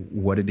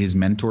 what did his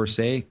mentor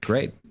say?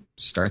 Great,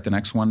 start the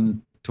next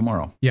one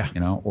tomorrow. Yeah.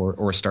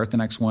 Or start the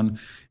next one.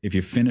 If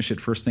you finish it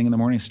first thing in the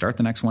morning, start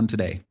the next one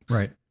today.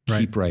 Right.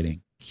 Keep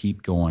writing,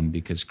 keep going,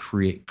 because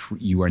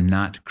you are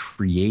not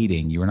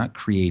creating, you are not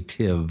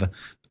creative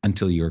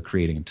until you're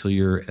creating, until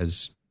you're,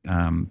 as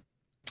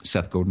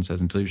Seth Godin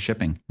says, until you're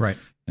shipping. Right.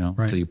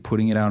 Until you're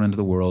putting it out into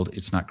the world.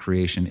 It's not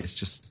creation. It's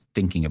just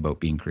thinking about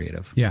being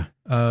creative. Yeah.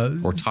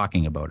 Or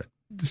talking about it.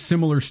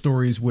 Similar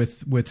stories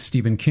with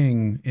Stephen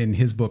King in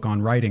his book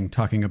on writing,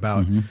 talking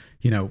about,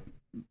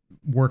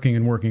 working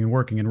and working and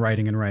working and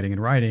writing and writing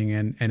and writing.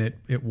 And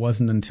it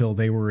wasn't until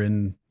they were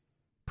in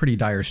pretty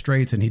dire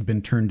straits and he'd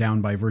been turned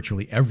down by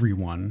virtually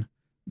everyone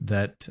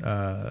that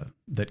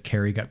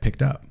Carrie got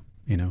picked up,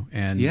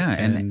 and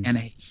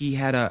he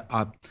had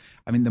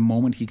the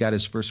moment he got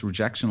his first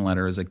rejection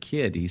letter as a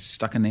kid, he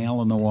stuck a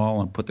nail in the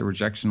wall and put the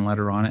rejection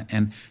letter on it.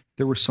 And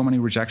there were so many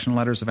rejection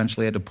letters,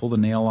 eventually he had to pull the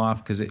nail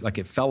off because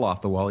it fell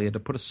off the wall. He had to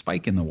put a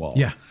spike in the wall.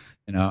 Yeah.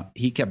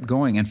 He kept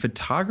going, and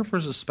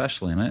photographers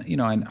especially,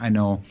 and I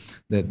know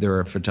that there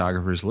are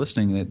photographers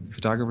listening, that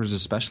photographers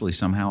especially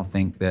somehow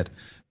think that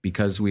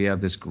because we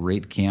have this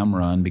great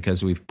camera and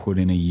because we've put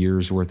in a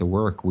year's worth of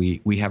work,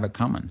 we have it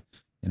coming.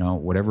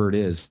 Whatever it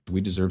is, we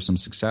deserve some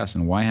success.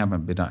 And why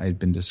haven't I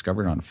been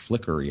discovered on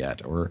Flickr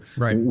yet, or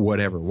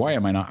whatever? Why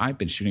am I not? I've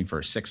been shooting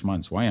for 6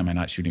 months. Why am I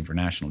not shooting for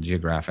National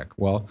Geographic?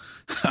 Well,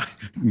 I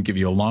can give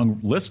you a long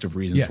list of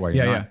reasons why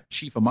you're not. Yeah.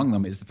 Chief among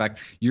them is the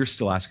fact you're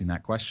still asking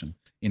that question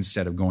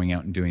instead of going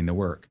out and doing the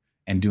work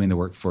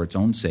for its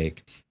own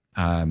sake,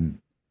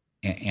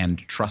 and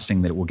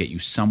trusting that it will get you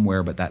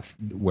somewhere. But that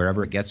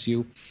wherever it gets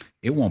you,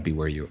 it won't be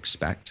where you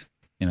expect.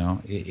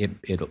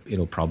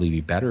 It'll probably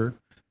be better.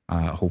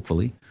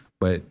 Hopefully,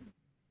 but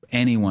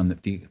anyone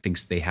that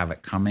thinks they have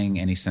it coming,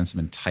 any sense of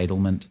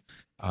entitlement,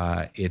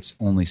 it's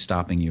only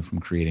stopping you from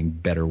creating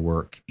better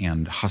work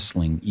and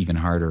hustling even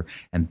harder.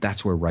 And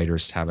that's where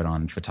writers have it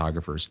on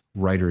photographers.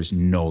 Writers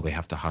know they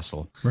have to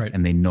hustle,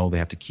 and they know they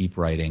have to keep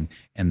writing,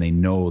 and they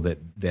know that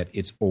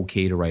it's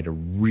okay to write a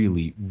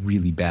really,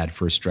 really bad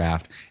first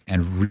draft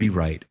and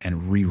rewrite.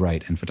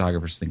 And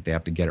photographers think they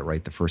have to get it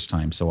right the first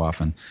time so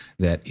often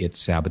that it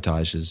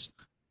sabotages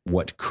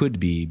what could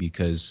be,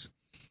 because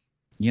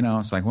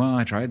it's like, well,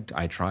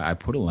 I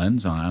put a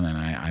lens on and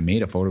I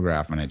made a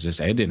photograph and it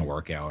didn't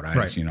work out.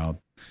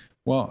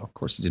 Well, of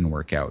course it didn't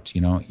work out.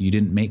 You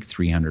didn't make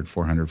 300,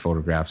 400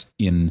 photographs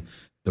in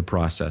the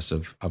process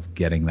of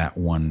getting that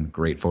one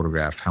great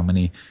photograph. How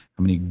many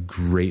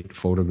great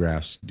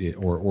photographs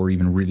or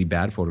even really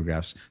bad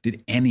photographs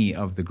did any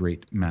of the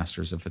great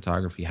masters of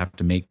photography have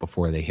to make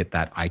before they hit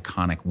that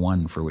iconic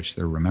one for which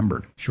they're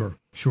remembered? Sure.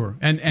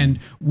 And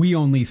we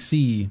only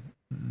see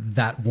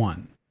that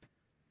one.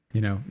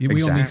 We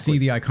only see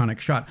the iconic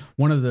shot.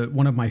 One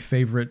of my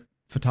favorite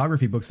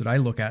photography books that I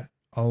look at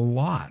a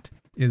lot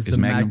is the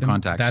Magnum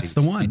Contact That's Sheets.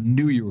 the one. I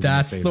knew you were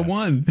going to say that. That's the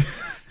one.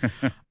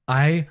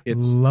 I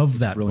love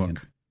that brilliant.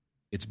 book.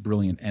 It's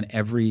brilliant, and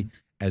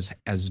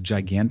as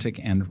gigantic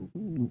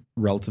and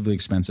relatively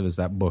expensive as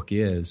that book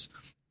is,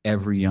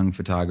 every young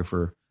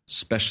photographer,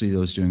 especially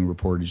those doing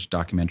reportage,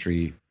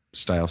 documentary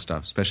style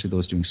stuff, especially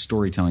those doing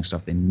storytelling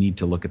stuff, they need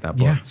to look at that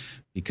book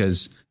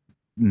because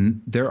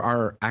there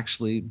are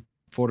actually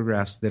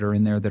photographs that are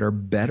in there that are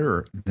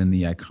better than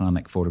the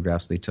iconic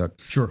photographs they took,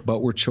 but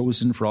were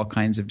chosen for all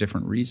kinds of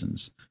different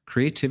reasons.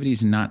 Creativity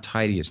is not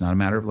tidy. It's not a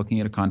matter of looking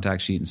at a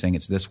contact sheet and saying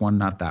it's this one,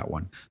 not that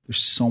one. There's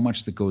so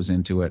much that goes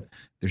into it.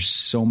 There's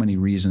so many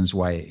reasons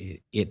why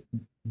it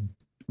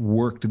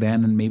worked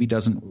then and maybe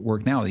doesn't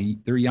work now.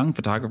 There are young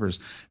photographers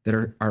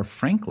that are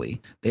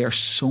frankly, they are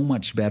so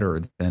much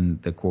better than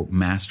the quote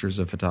masters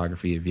of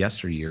photography of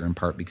yesteryear, in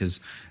part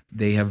because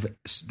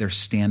they're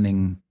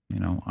standing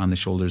on the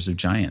shoulders of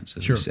giants,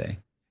 as we say.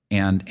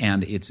 and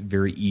it's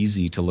very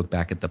easy to look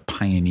back at the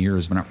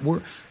pioneers.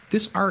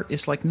 This art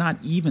is like not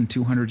even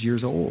 200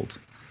 years old.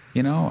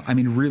 I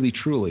mean, really,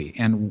 truly,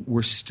 and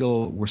we're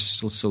still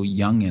so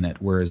young in it.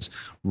 Whereas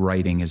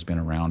writing has been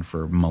around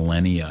for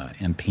millennia,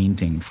 and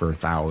painting for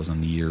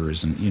 1,000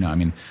 years, and I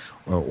mean,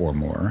 or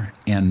more.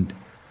 And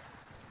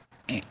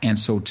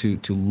so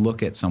to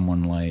look at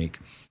someone like,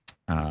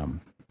 I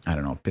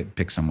don't know,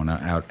 pick someone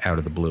out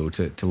of the blue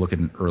to look at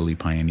an early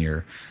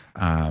pioneer,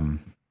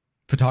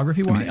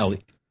 photography wise. I mean,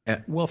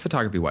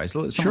 photography wise,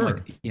 someone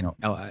sure.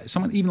 like,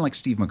 someone even like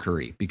Steve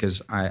McCurry,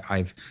 because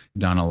I've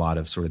done a lot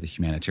of sort of the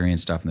humanitarian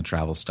stuff and the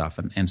travel stuff,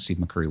 and Steve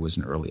McCurry was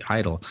an early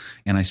idol,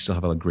 and I still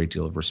have a great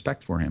deal of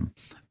respect for him.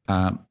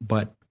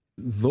 But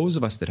those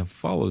of us that have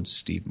followed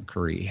Steve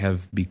McCurry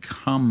have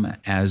become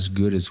as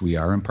good as we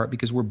are, in part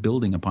because we're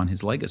building upon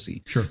his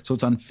legacy. Sure. So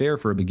it's unfair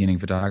for a beginning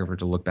photographer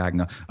to look back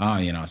and go,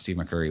 oh, Steve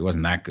McCurry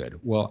wasn't that good.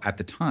 Well, at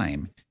the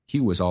time, he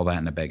was all that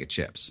in a bag of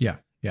chips. Yeah.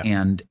 Yeah.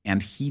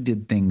 And he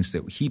did things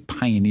that he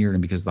pioneered,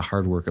 and because of the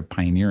hard work of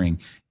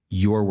pioneering,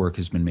 your work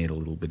has been made a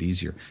little bit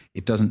easier.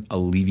 It doesn't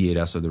alleviate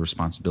us of the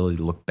responsibility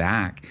to look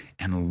back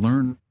and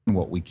learn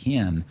what we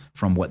can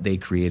from what they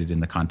created in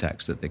the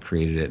context that they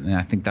created it. And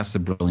I think that's the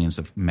brilliance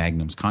of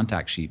Magnum's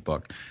contact sheet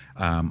book,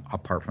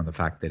 apart from the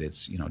fact that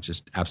it's,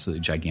 just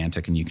absolutely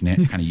gigantic, and you can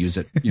kind of use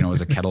it,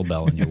 as a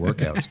kettlebell in your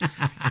workouts.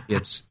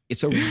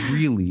 It's a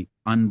really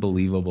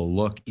unbelievable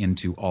look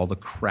into all the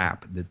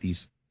crap that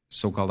these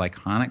so-called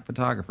iconic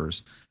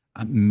photographers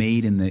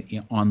made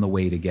on the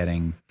way to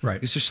getting right.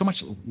 Because there's so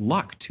much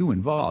luck too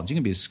involved. You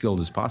can be as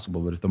skilled as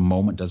possible, but if the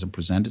moment doesn't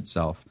present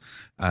itself,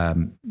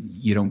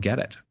 you don't get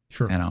it.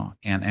 Sure.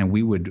 And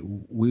we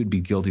would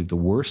be guilty of the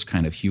worst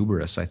kind of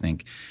hubris, I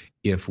think,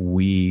 if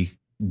we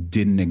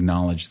didn't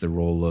acknowledge the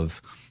role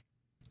of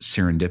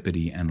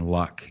serendipity and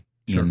luck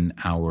sure.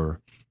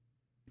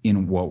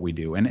 in what we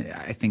do. And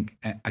I think,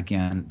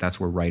 again, that's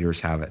where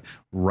writers have it.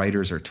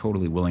 Writers are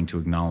totally willing to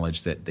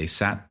acknowledge that they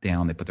sat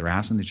down, they put their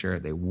ass in the chair,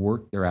 they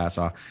worked their ass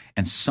off,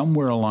 and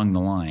somewhere along the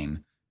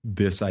line,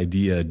 this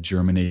idea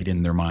germinated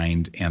in their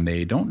mind, and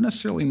they don't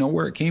necessarily know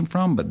where it came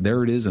from, but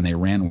there it is, and they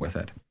ran with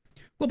it.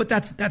 Well, but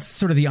that's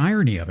sort of the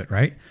irony of it,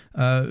 right?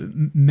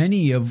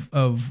 Many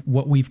of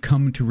what we've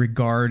come to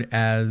regard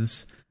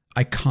as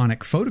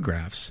iconic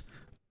photographs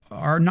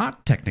are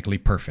not technically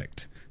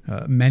perfect.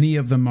 Many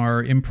of them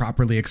are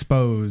improperly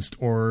exposed,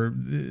 or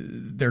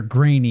they're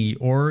grainy,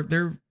 or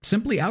they're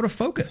simply out of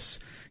focus.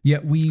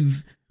 Yet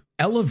we've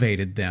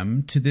elevated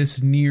them to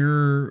this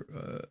near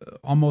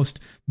almost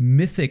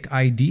mythic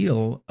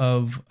ideal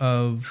of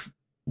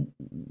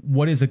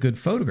what is a good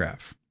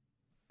photograph.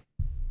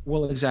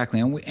 Well,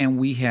 exactly, and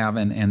we have,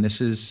 and this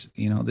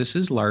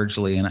is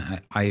largely,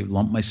 and I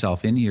lump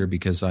myself in here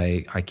because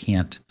I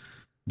can't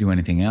do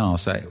anything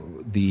else.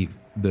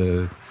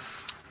 The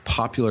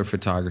popular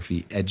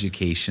photography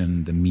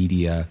education, the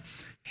media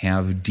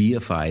have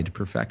deified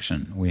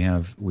perfection. We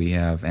have,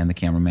 and the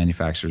camera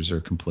manufacturers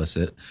are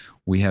complicit.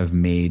 We have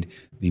made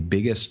the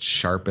biggest,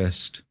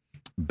 sharpest,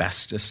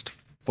 bestest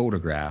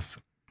photograph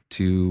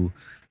to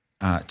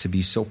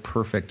be so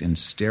perfect and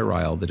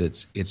sterile that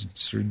it's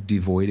sort of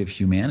devoid of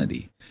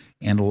humanity.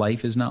 And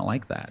life is not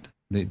like that.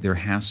 There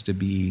has to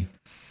be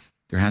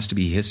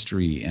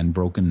history and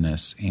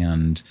brokenness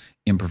and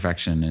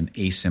imperfection and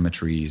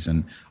asymmetries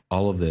and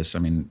all of this. I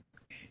mean,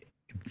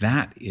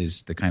 that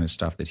is the kind of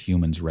stuff that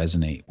humans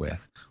resonate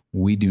with.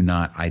 We do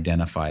not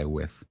identify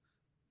with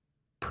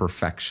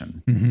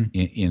perfection mm-hmm.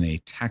 in a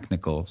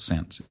technical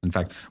sense. In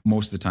fact,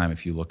 most of the time,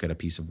 if you look at a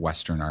piece of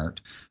Western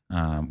art,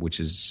 which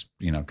is,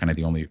 kind of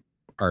the only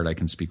art I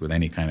can speak with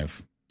any kind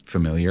of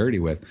familiarity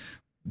with,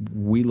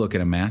 we look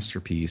at a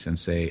masterpiece and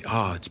say,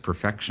 "Oh, it's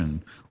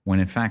perfection." When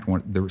in fact,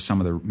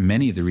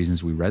 many of the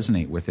reasons we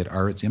resonate with it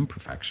are its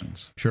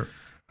imperfections. Sure.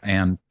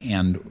 And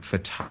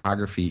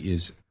photography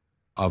is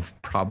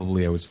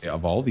probably, I would say,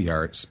 of all the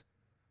arts,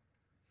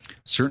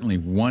 certainly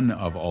one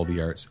of all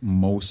the arts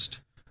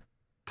most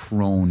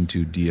prone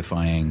to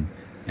deifying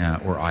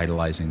or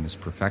idolizing this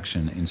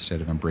perfection instead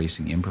of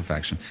embracing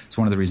imperfection. It's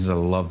one of the reasons I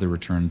love the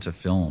return to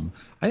film.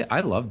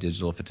 I love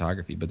digital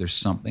photography, but there's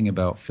something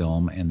about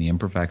film and the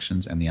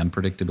imperfections and the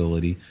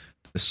unpredictability,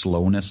 the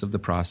slowness of the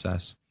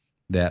process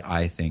that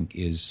I think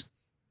is,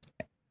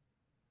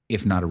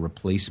 if not a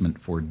replacement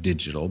for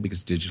digital,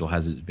 because digital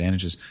has its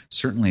advantages,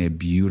 certainly a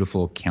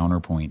beautiful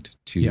counterpoint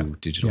to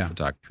digital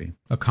photography.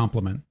 A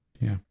complement.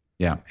 Yeah.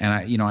 Yeah. And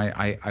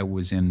I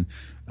was in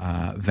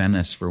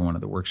Venice for one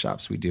of the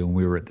workshops we do, and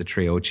we were at the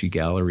Treocchi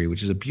Gallery,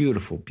 which is a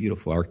beautiful,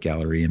 beautiful art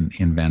gallery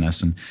in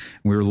Venice. And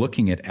we were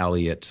looking at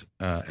Elliot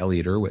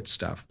Erwitt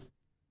stuff.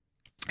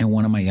 And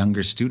one of my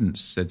younger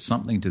students said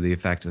something to the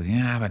effect of,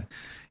 "Yeah, but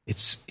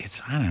it's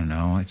I don't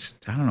know.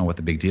 I don't know what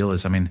the big deal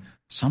is. I mean,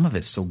 some of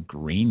it's so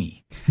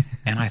grainy."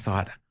 And I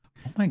thought,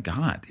 oh my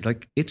God,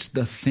 like it's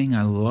the thing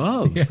I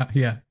love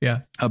yeah.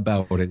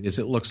 about it is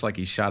it looks like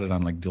he shot it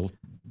on like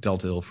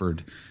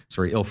Ilford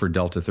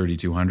Delta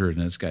 3200,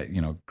 and it's got,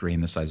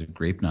 grain the size of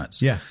grape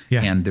nuts. Yeah,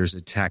 yeah. And there's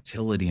a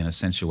tactility and a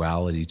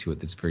sensuality to it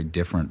that's very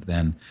different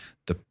than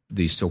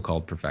the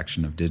so-called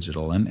perfection of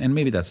digital. And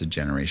maybe that's a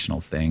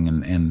generational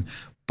thing.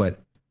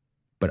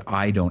 But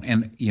I don't.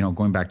 And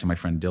going back to my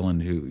friend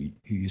Dylan, who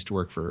used to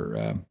work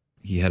for,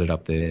 he headed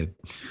up the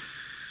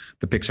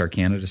Pixar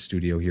Canada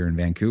studio here in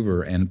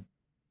Vancouver, and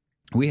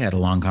we had a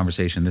long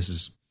conversation. This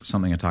is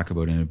something I talk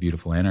about in A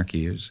Beautiful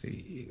Anarchy. It was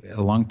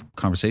a long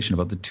conversation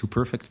about the Too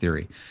Perfect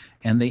theory.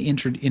 And they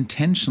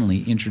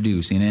intentionally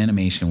introduce in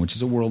animation, which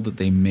is a world that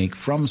they make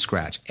from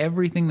scratch,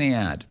 everything they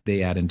add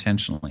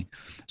intentionally.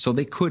 So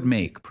they could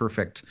make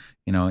perfect,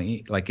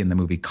 like in the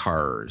movie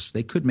Cars,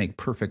 they could make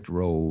perfect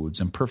roads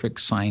and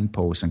perfect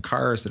signposts and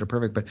cars that are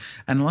perfect. But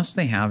unless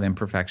they have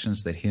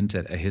imperfections that hint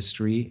at a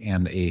history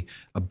and a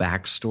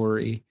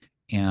backstory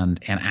and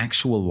an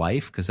actual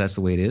life, because that's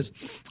the way it is,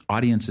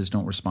 audiences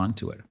don't respond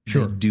to it.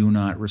 Sure. They do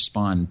not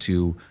respond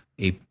to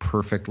a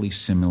perfectly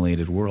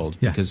simulated world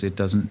because it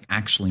doesn't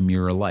actually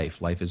mirror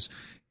life. Life is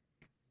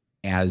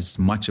as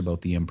much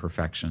about the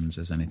imperfections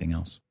as anything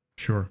else.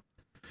 Sure.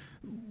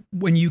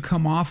 When you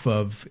come off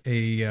of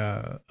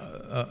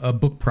a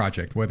book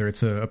project, whether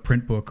it's a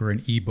print book or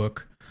an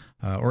ebook,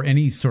 or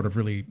any sort of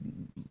really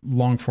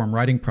long-form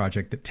writing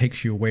project that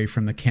takes you away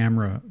from the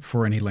camera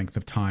for any length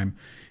of time,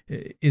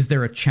 is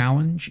there a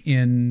challenge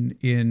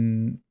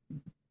in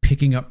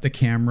picking up the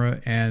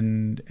camera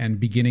and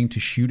beginning to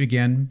shoot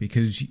again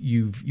because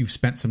you've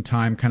spent some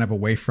time kind of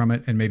away from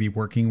it and maybe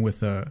working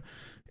with a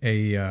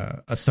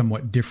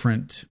somewhat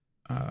different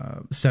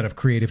set of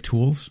creative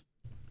tools?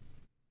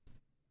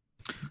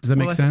 Does that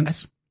make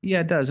sense?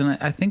 Yeah, it does. And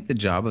I think the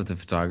job of the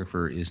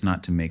photographer is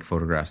not to make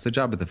photographs. The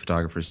job of the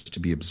photographer is to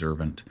be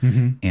observant.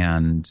 Mm-hmm.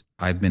 And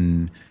I've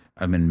been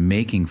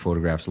making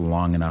photographs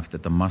long enough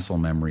that the muscle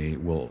memory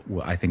will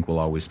I think will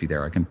always be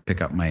there. I can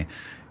pick up my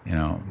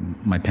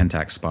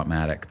Pentax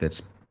Spotmatic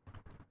that's,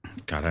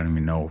 God, I don't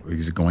even know,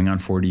 is it going on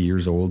 40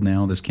 years old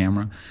now, this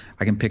camera?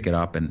 I can pick it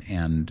up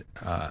and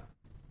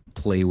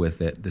play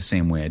with it the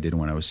same way I did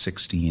when I was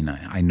 16.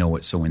 I know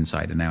it so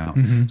inside and out.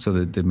 Mm-hmm. So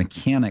the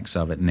mechanics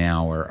of it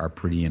now are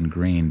pretty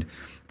ingrained.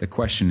 The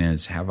question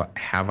is, have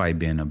I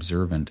been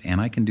observant? And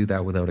I can do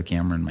that without a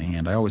camera in my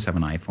hand. I always have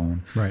an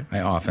iPhone. Right. I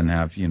often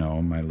have,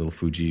 my little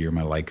Fuji or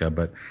my Leica,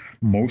 but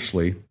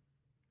mostly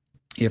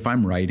if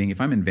I'm writing, if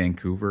I'm in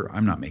Vancouver,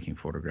 I'm not making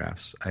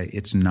photographs.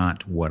 It's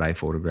not what I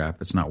photograph.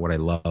 It's not what I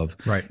love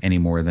any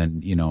more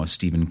than,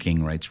 Stephen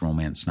King writes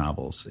romance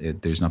novels.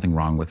 There's nothing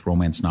wrong with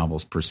romance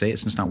novels per se.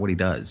 It's just not what he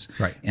does.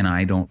 Right. And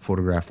I don't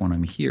photograph when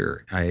I'm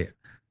here,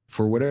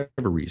 for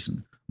whatever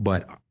reason.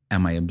 But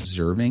am I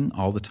observing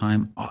all the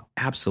time? Oh,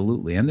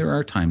 absolutely. And there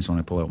are times when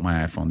I pull out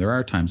my iPhone. There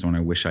are times when I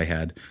wish I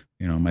had,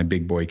 my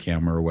big boy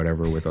camera or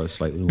whatever with a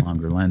slightly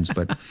longer lens.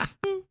 But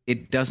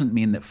it doesn't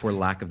mean that for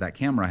lack of that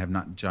camera, I have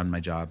not done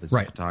my job as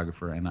a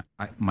photographer. And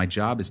my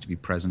job is to be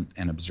present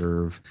and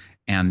observe.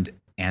 And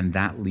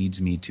that leads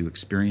me to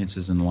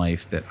experiences in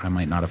life that I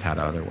might not have had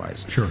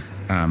otherwise. Sure.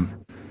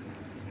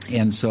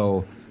 And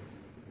so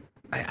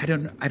I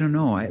don't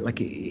know.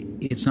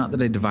 It's not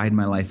that I divide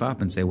my life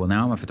up and say, well,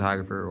 now I'm a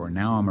photographer or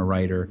now I'm a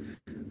writer.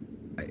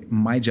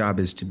 My job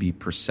is to be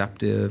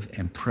perceptive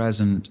and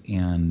present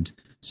and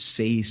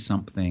say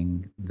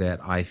something that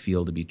I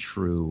feel to be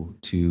true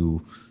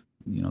to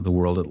the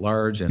world at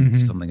large and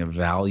something of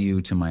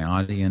value to my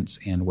audience.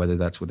 And whether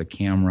that's with a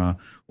camera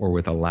or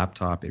with a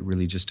laptop, it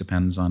really just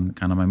depends on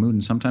kind of my mood.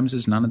 And sometimes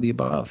it's none of the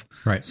above.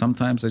 Right.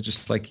 Sometimes I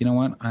just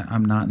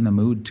I'm not in the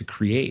mood to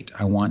create.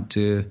 I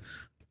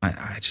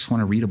just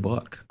want to read a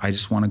book. I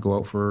just want to go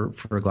out for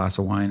a glass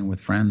of wine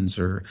with friends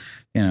or,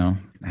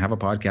 have a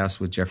podcast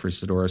with Jeffrey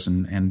Sidoris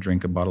and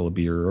drink a bottle of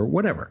beer or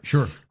whatever.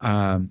 Sure.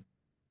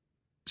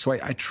 So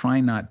I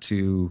try not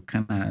to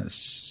kind of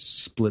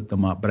split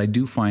them up, but I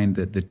do find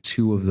that the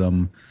two of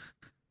them,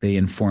 they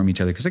inform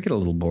each other because I get a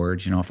little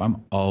bored. If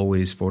I'm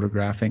always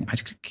photographing, I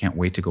just can't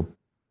wait to go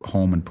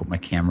home and put my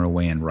camera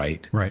away and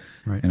write. Right.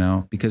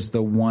 Because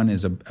the one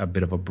is a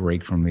bit of a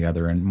break from the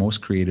other, and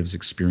most creatives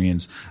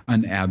experience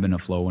an ebb and a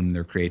flow in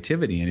their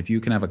creativity. And if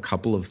you can have a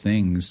couple of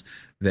things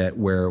that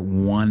where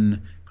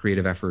one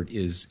creative effort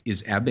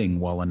is ebbing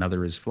while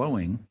another is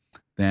flowing,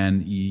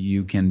 then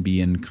you can be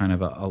in kind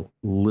of a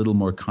little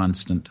more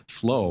constant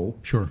flow.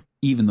 Sure.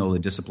 Even though the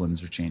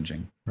disciplines are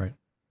changing. Right.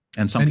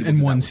 And some people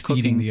do one's that with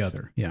feeding cooking. the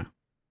other. Yeah.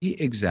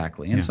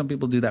 Exactly. And some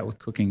people do that with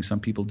cooking. Some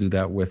people do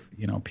that with,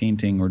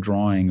 painting or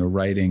drawing or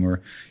writing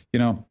or,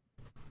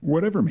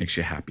 whatever makes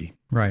you happy.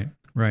 Right.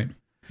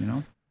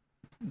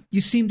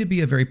 You seem to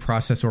be a very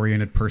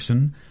process-oriented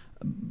person,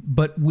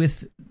 but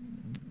with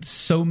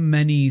so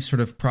many sort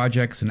of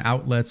projects and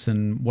outlets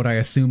and what I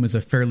assume is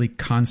a fairly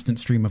constant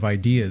stream of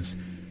ideas,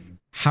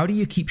 how do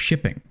you keep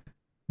shipping?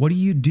 What do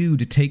you do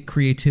to take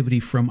creativity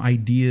from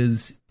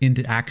ideas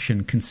into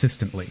action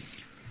consistently?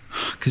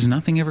 Because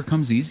nothing ever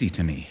comes easy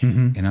to me,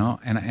 and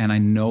I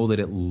know that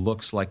it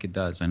looks like it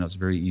does. I know it's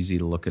very easy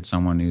to look at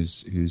someone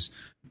who's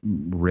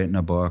written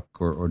a book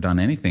or done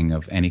anything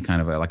of any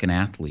kind of like an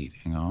athlete,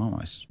 oh,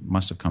 I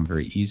must have come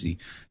very easy.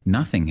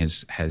 Nothing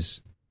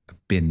has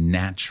been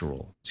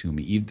natural to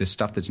me. Even the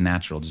stuff that's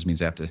natural just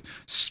means I have to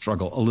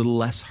struggle a little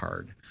less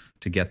hard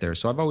to get there.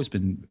 So I've always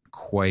been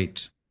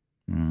quite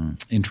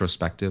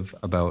introspective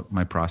about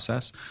my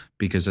process,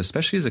 because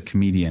especially as a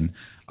comedian,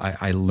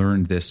 I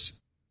learned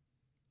this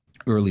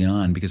early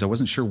on because I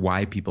wasn't sure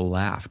why people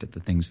laughed at the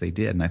things they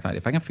did. And I thought,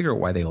 if I can figure out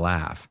why they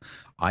laugh,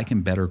 I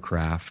can better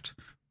craft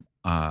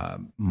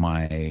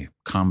my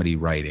comedy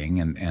writing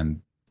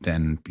and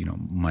then,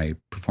 my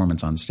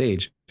performance on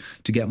stage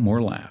to get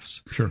more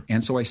laughs. Sure.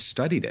 And so I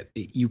studied it.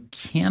 You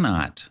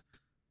cannot,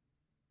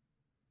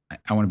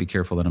 I want to be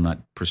careful that I'm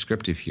not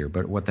prescriptive here,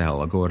 but what the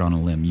hell, I'll go out on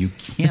a limb. You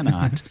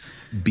cannot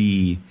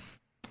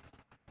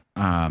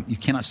you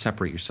cannot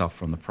separate yourself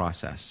from the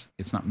process.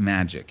 It's not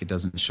magic. It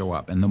doesn't show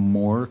up. And the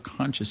more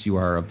conscious you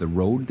are of the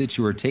road that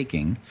you are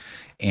taking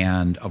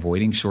and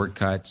avoiding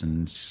shortcuts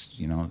and,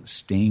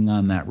 staying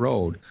on that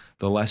road,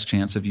 the less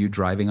chance of you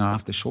driving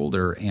off the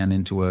shoulder and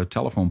into a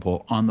telephone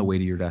pole on the way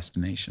to your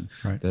destination.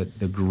 Right.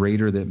 The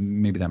greater that,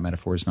 maybe that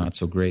metaphor is not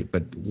so great,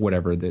 but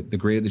whatever, the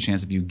greater the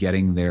chance of you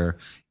getting there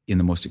in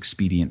the most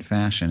expedient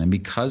fashion. And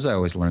because I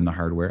always learned the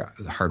hard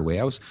way,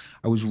 I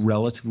was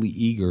relatively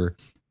eager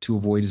to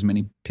avoid as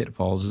many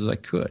pitfalls as I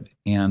could.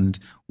 And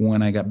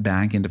when I got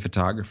back into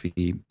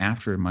photography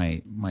after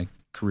my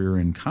career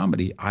in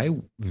comedy, I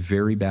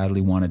very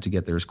badly wanted to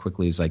get there as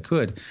quickly as I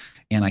could.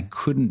 And I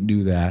couldn't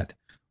do that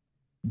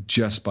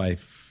just by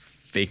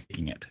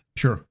faking it.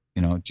 Sure.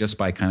 Just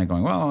by kind of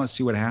going, well, let's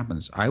see what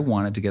happens. I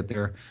wanted to get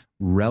there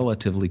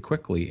relatively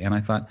quickly. And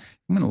I thought, if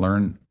I'm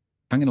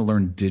going to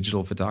learn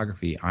digital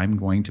photography, I'm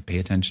going to pay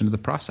attention to the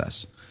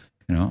process.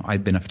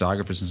 I've been a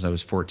photographer since I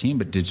was 14,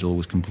 but digital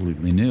was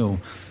completely new.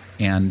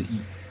 And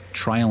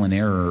trial and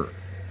error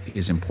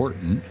is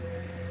important,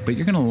 but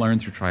you're going to learn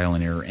through trial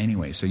and error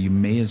anyway. So you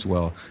may as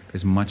well pay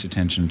as much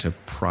attention to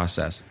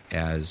process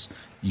as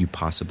you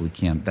possibly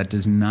can. That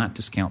does not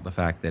discount the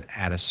fact that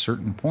at a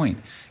certain point,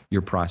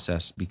 your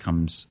process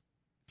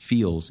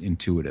feels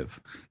intuitive.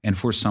 And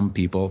for some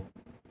people,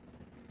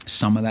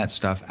 some of that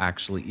stuff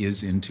actually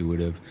is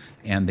intuitive,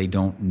 and they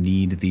don't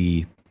need to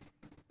be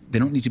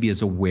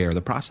as aware.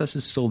 The process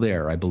is still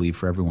there, I believe,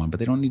 for everyone, but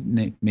they don't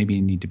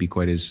need to be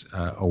quite as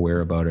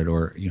aware about it,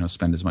 or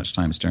spend as much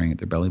time staring at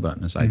their belly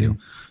button as I do.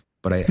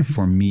 But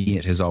for me,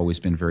 it has always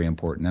been very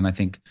important. And I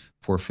think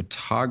for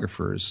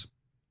photographers,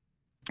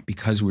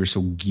 because we're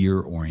so gear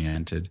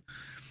oriented,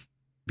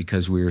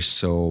 because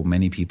so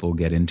many people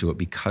get into it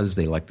because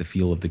they like the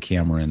feel of the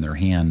camera in their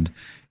hand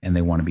and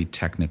they want to be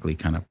technically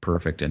kind of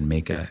perfect and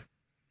make a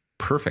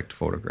perfect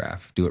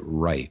photograph, do it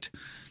right.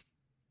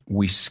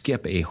 We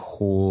skip a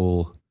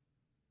whole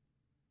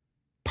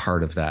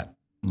part of that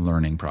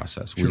learning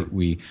process. Sure.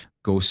 We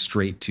go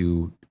straight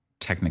to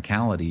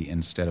technicality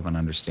instead of an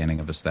understanding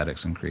of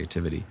aesthetics and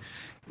creativity.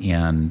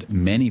 And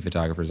many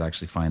photographers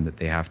actually find that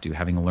they have to,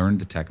 having learned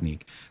the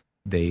technique,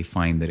 they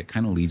find that it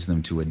kind of leads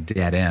them to a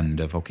dead end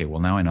of, okay, well,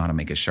 now I know how to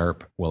make a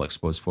sharp,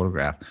 well-exposed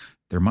photograph.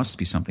 There must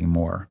be something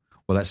more.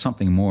 Well, that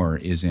something more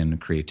is in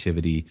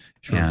creativity.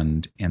 Sure.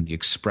 and the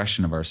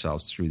expression of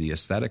ourselves through the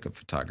aesthetic of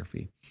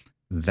photography.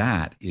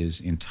 That is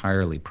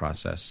entirely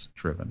process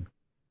driven.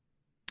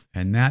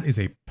 And that is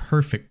a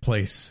perfect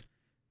place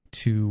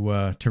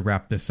to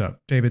wrap this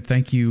up. David,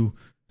 thank you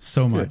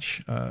so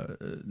much.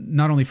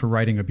 Not only for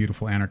writing A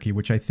Beautiful Anarchy,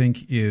 which I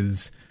think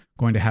is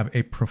going to have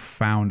a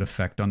profound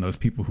effect on those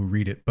people who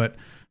read it, but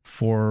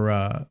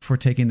for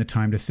taking the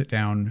time to sit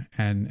down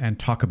and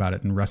talk about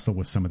it and wrestle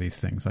with some of these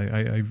things.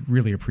 I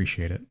really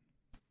appreciate it.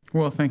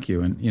 Well, thank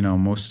you. And,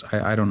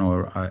 I don't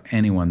know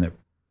anyone that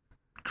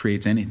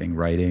creates anything,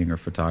 writing or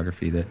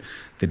photography, that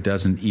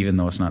doesn't, even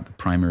though it's not the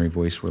primary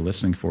voice we're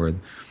listening for,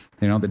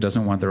 that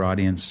doesn't want their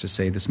audience to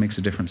say, this makes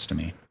a difference to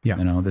me. Yeah.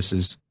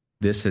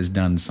 This has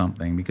done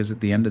something, because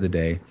at the end of the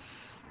day,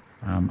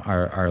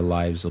 our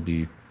lives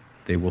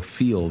will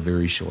feel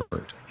very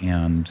short,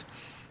 and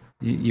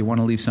you want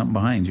to leave something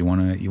behind. You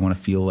want to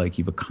feel like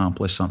you've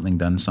accomplished something,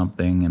 done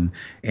something,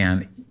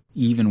 and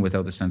even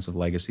without the sense of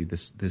legacy,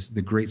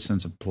 the great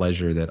sense of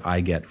pleasure that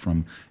I get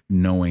from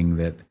knowing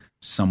that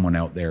someone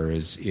out there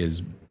is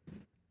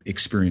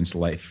experiencing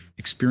life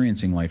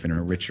in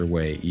a richer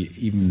way,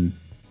 even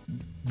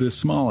the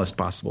smallest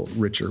possible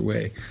richer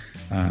way.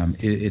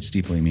 It's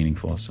deeply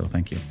meaningful. So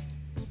thank you.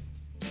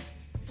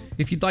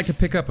 If you'd like to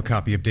pick up a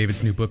copy of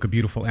David's new book, A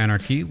Beautiful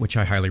Anarchy, which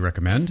I highly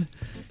recommend,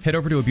 head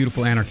over to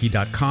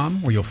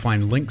abeautifulanarchy.com, where you'll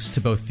find links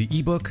to both the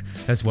ebook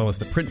as well as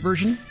the print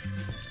version.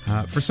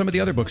 For some of the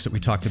other books that we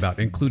talked about,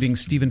 including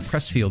Stephen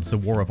Pressfield's The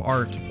War of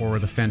Art or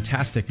the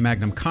fantastic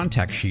Magnum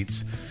Contact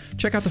Sheets,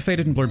 check out the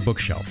Faded and Blurred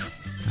bookshelf.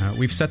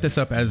 We've set this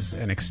up as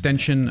an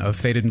extension of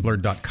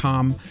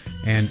fadedandblurred.com,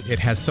 and it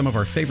has some of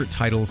our favorite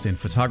titles in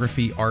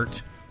photography,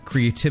 art,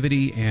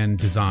 creativity, and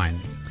design.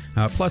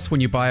 Plus, when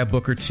you buy a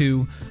book or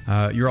two,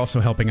 you're also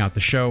helping out the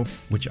show,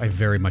 which I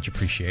very much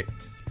appreciate.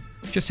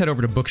 Just head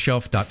over to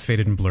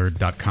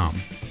bookshelf.fadedandblurred.com.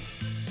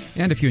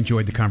 And if you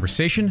enjoyed the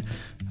conversation,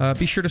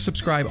 Be sure to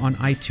subscribe on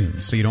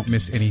iTunes so you don't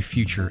miss any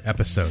future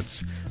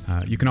episodes.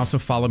 You can also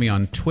follow me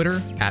on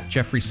Twitter at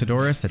Jeffrey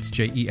Saddoris. That's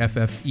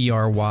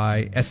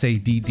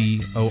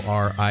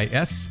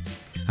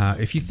JeffreySaddoris.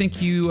 If you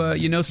think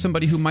you know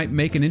somebody who might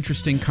make an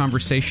interesting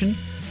conversation,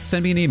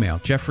 send me an email,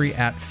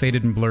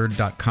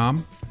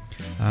 jeffrey@fadedandblurred.com.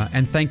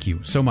 And thank you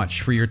so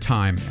much for your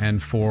time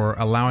and for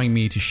allowing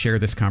me to share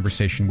this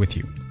conversation with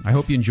you. I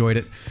hope you enjoyed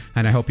it,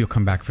 and I hope you'll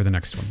come back for the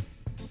next one.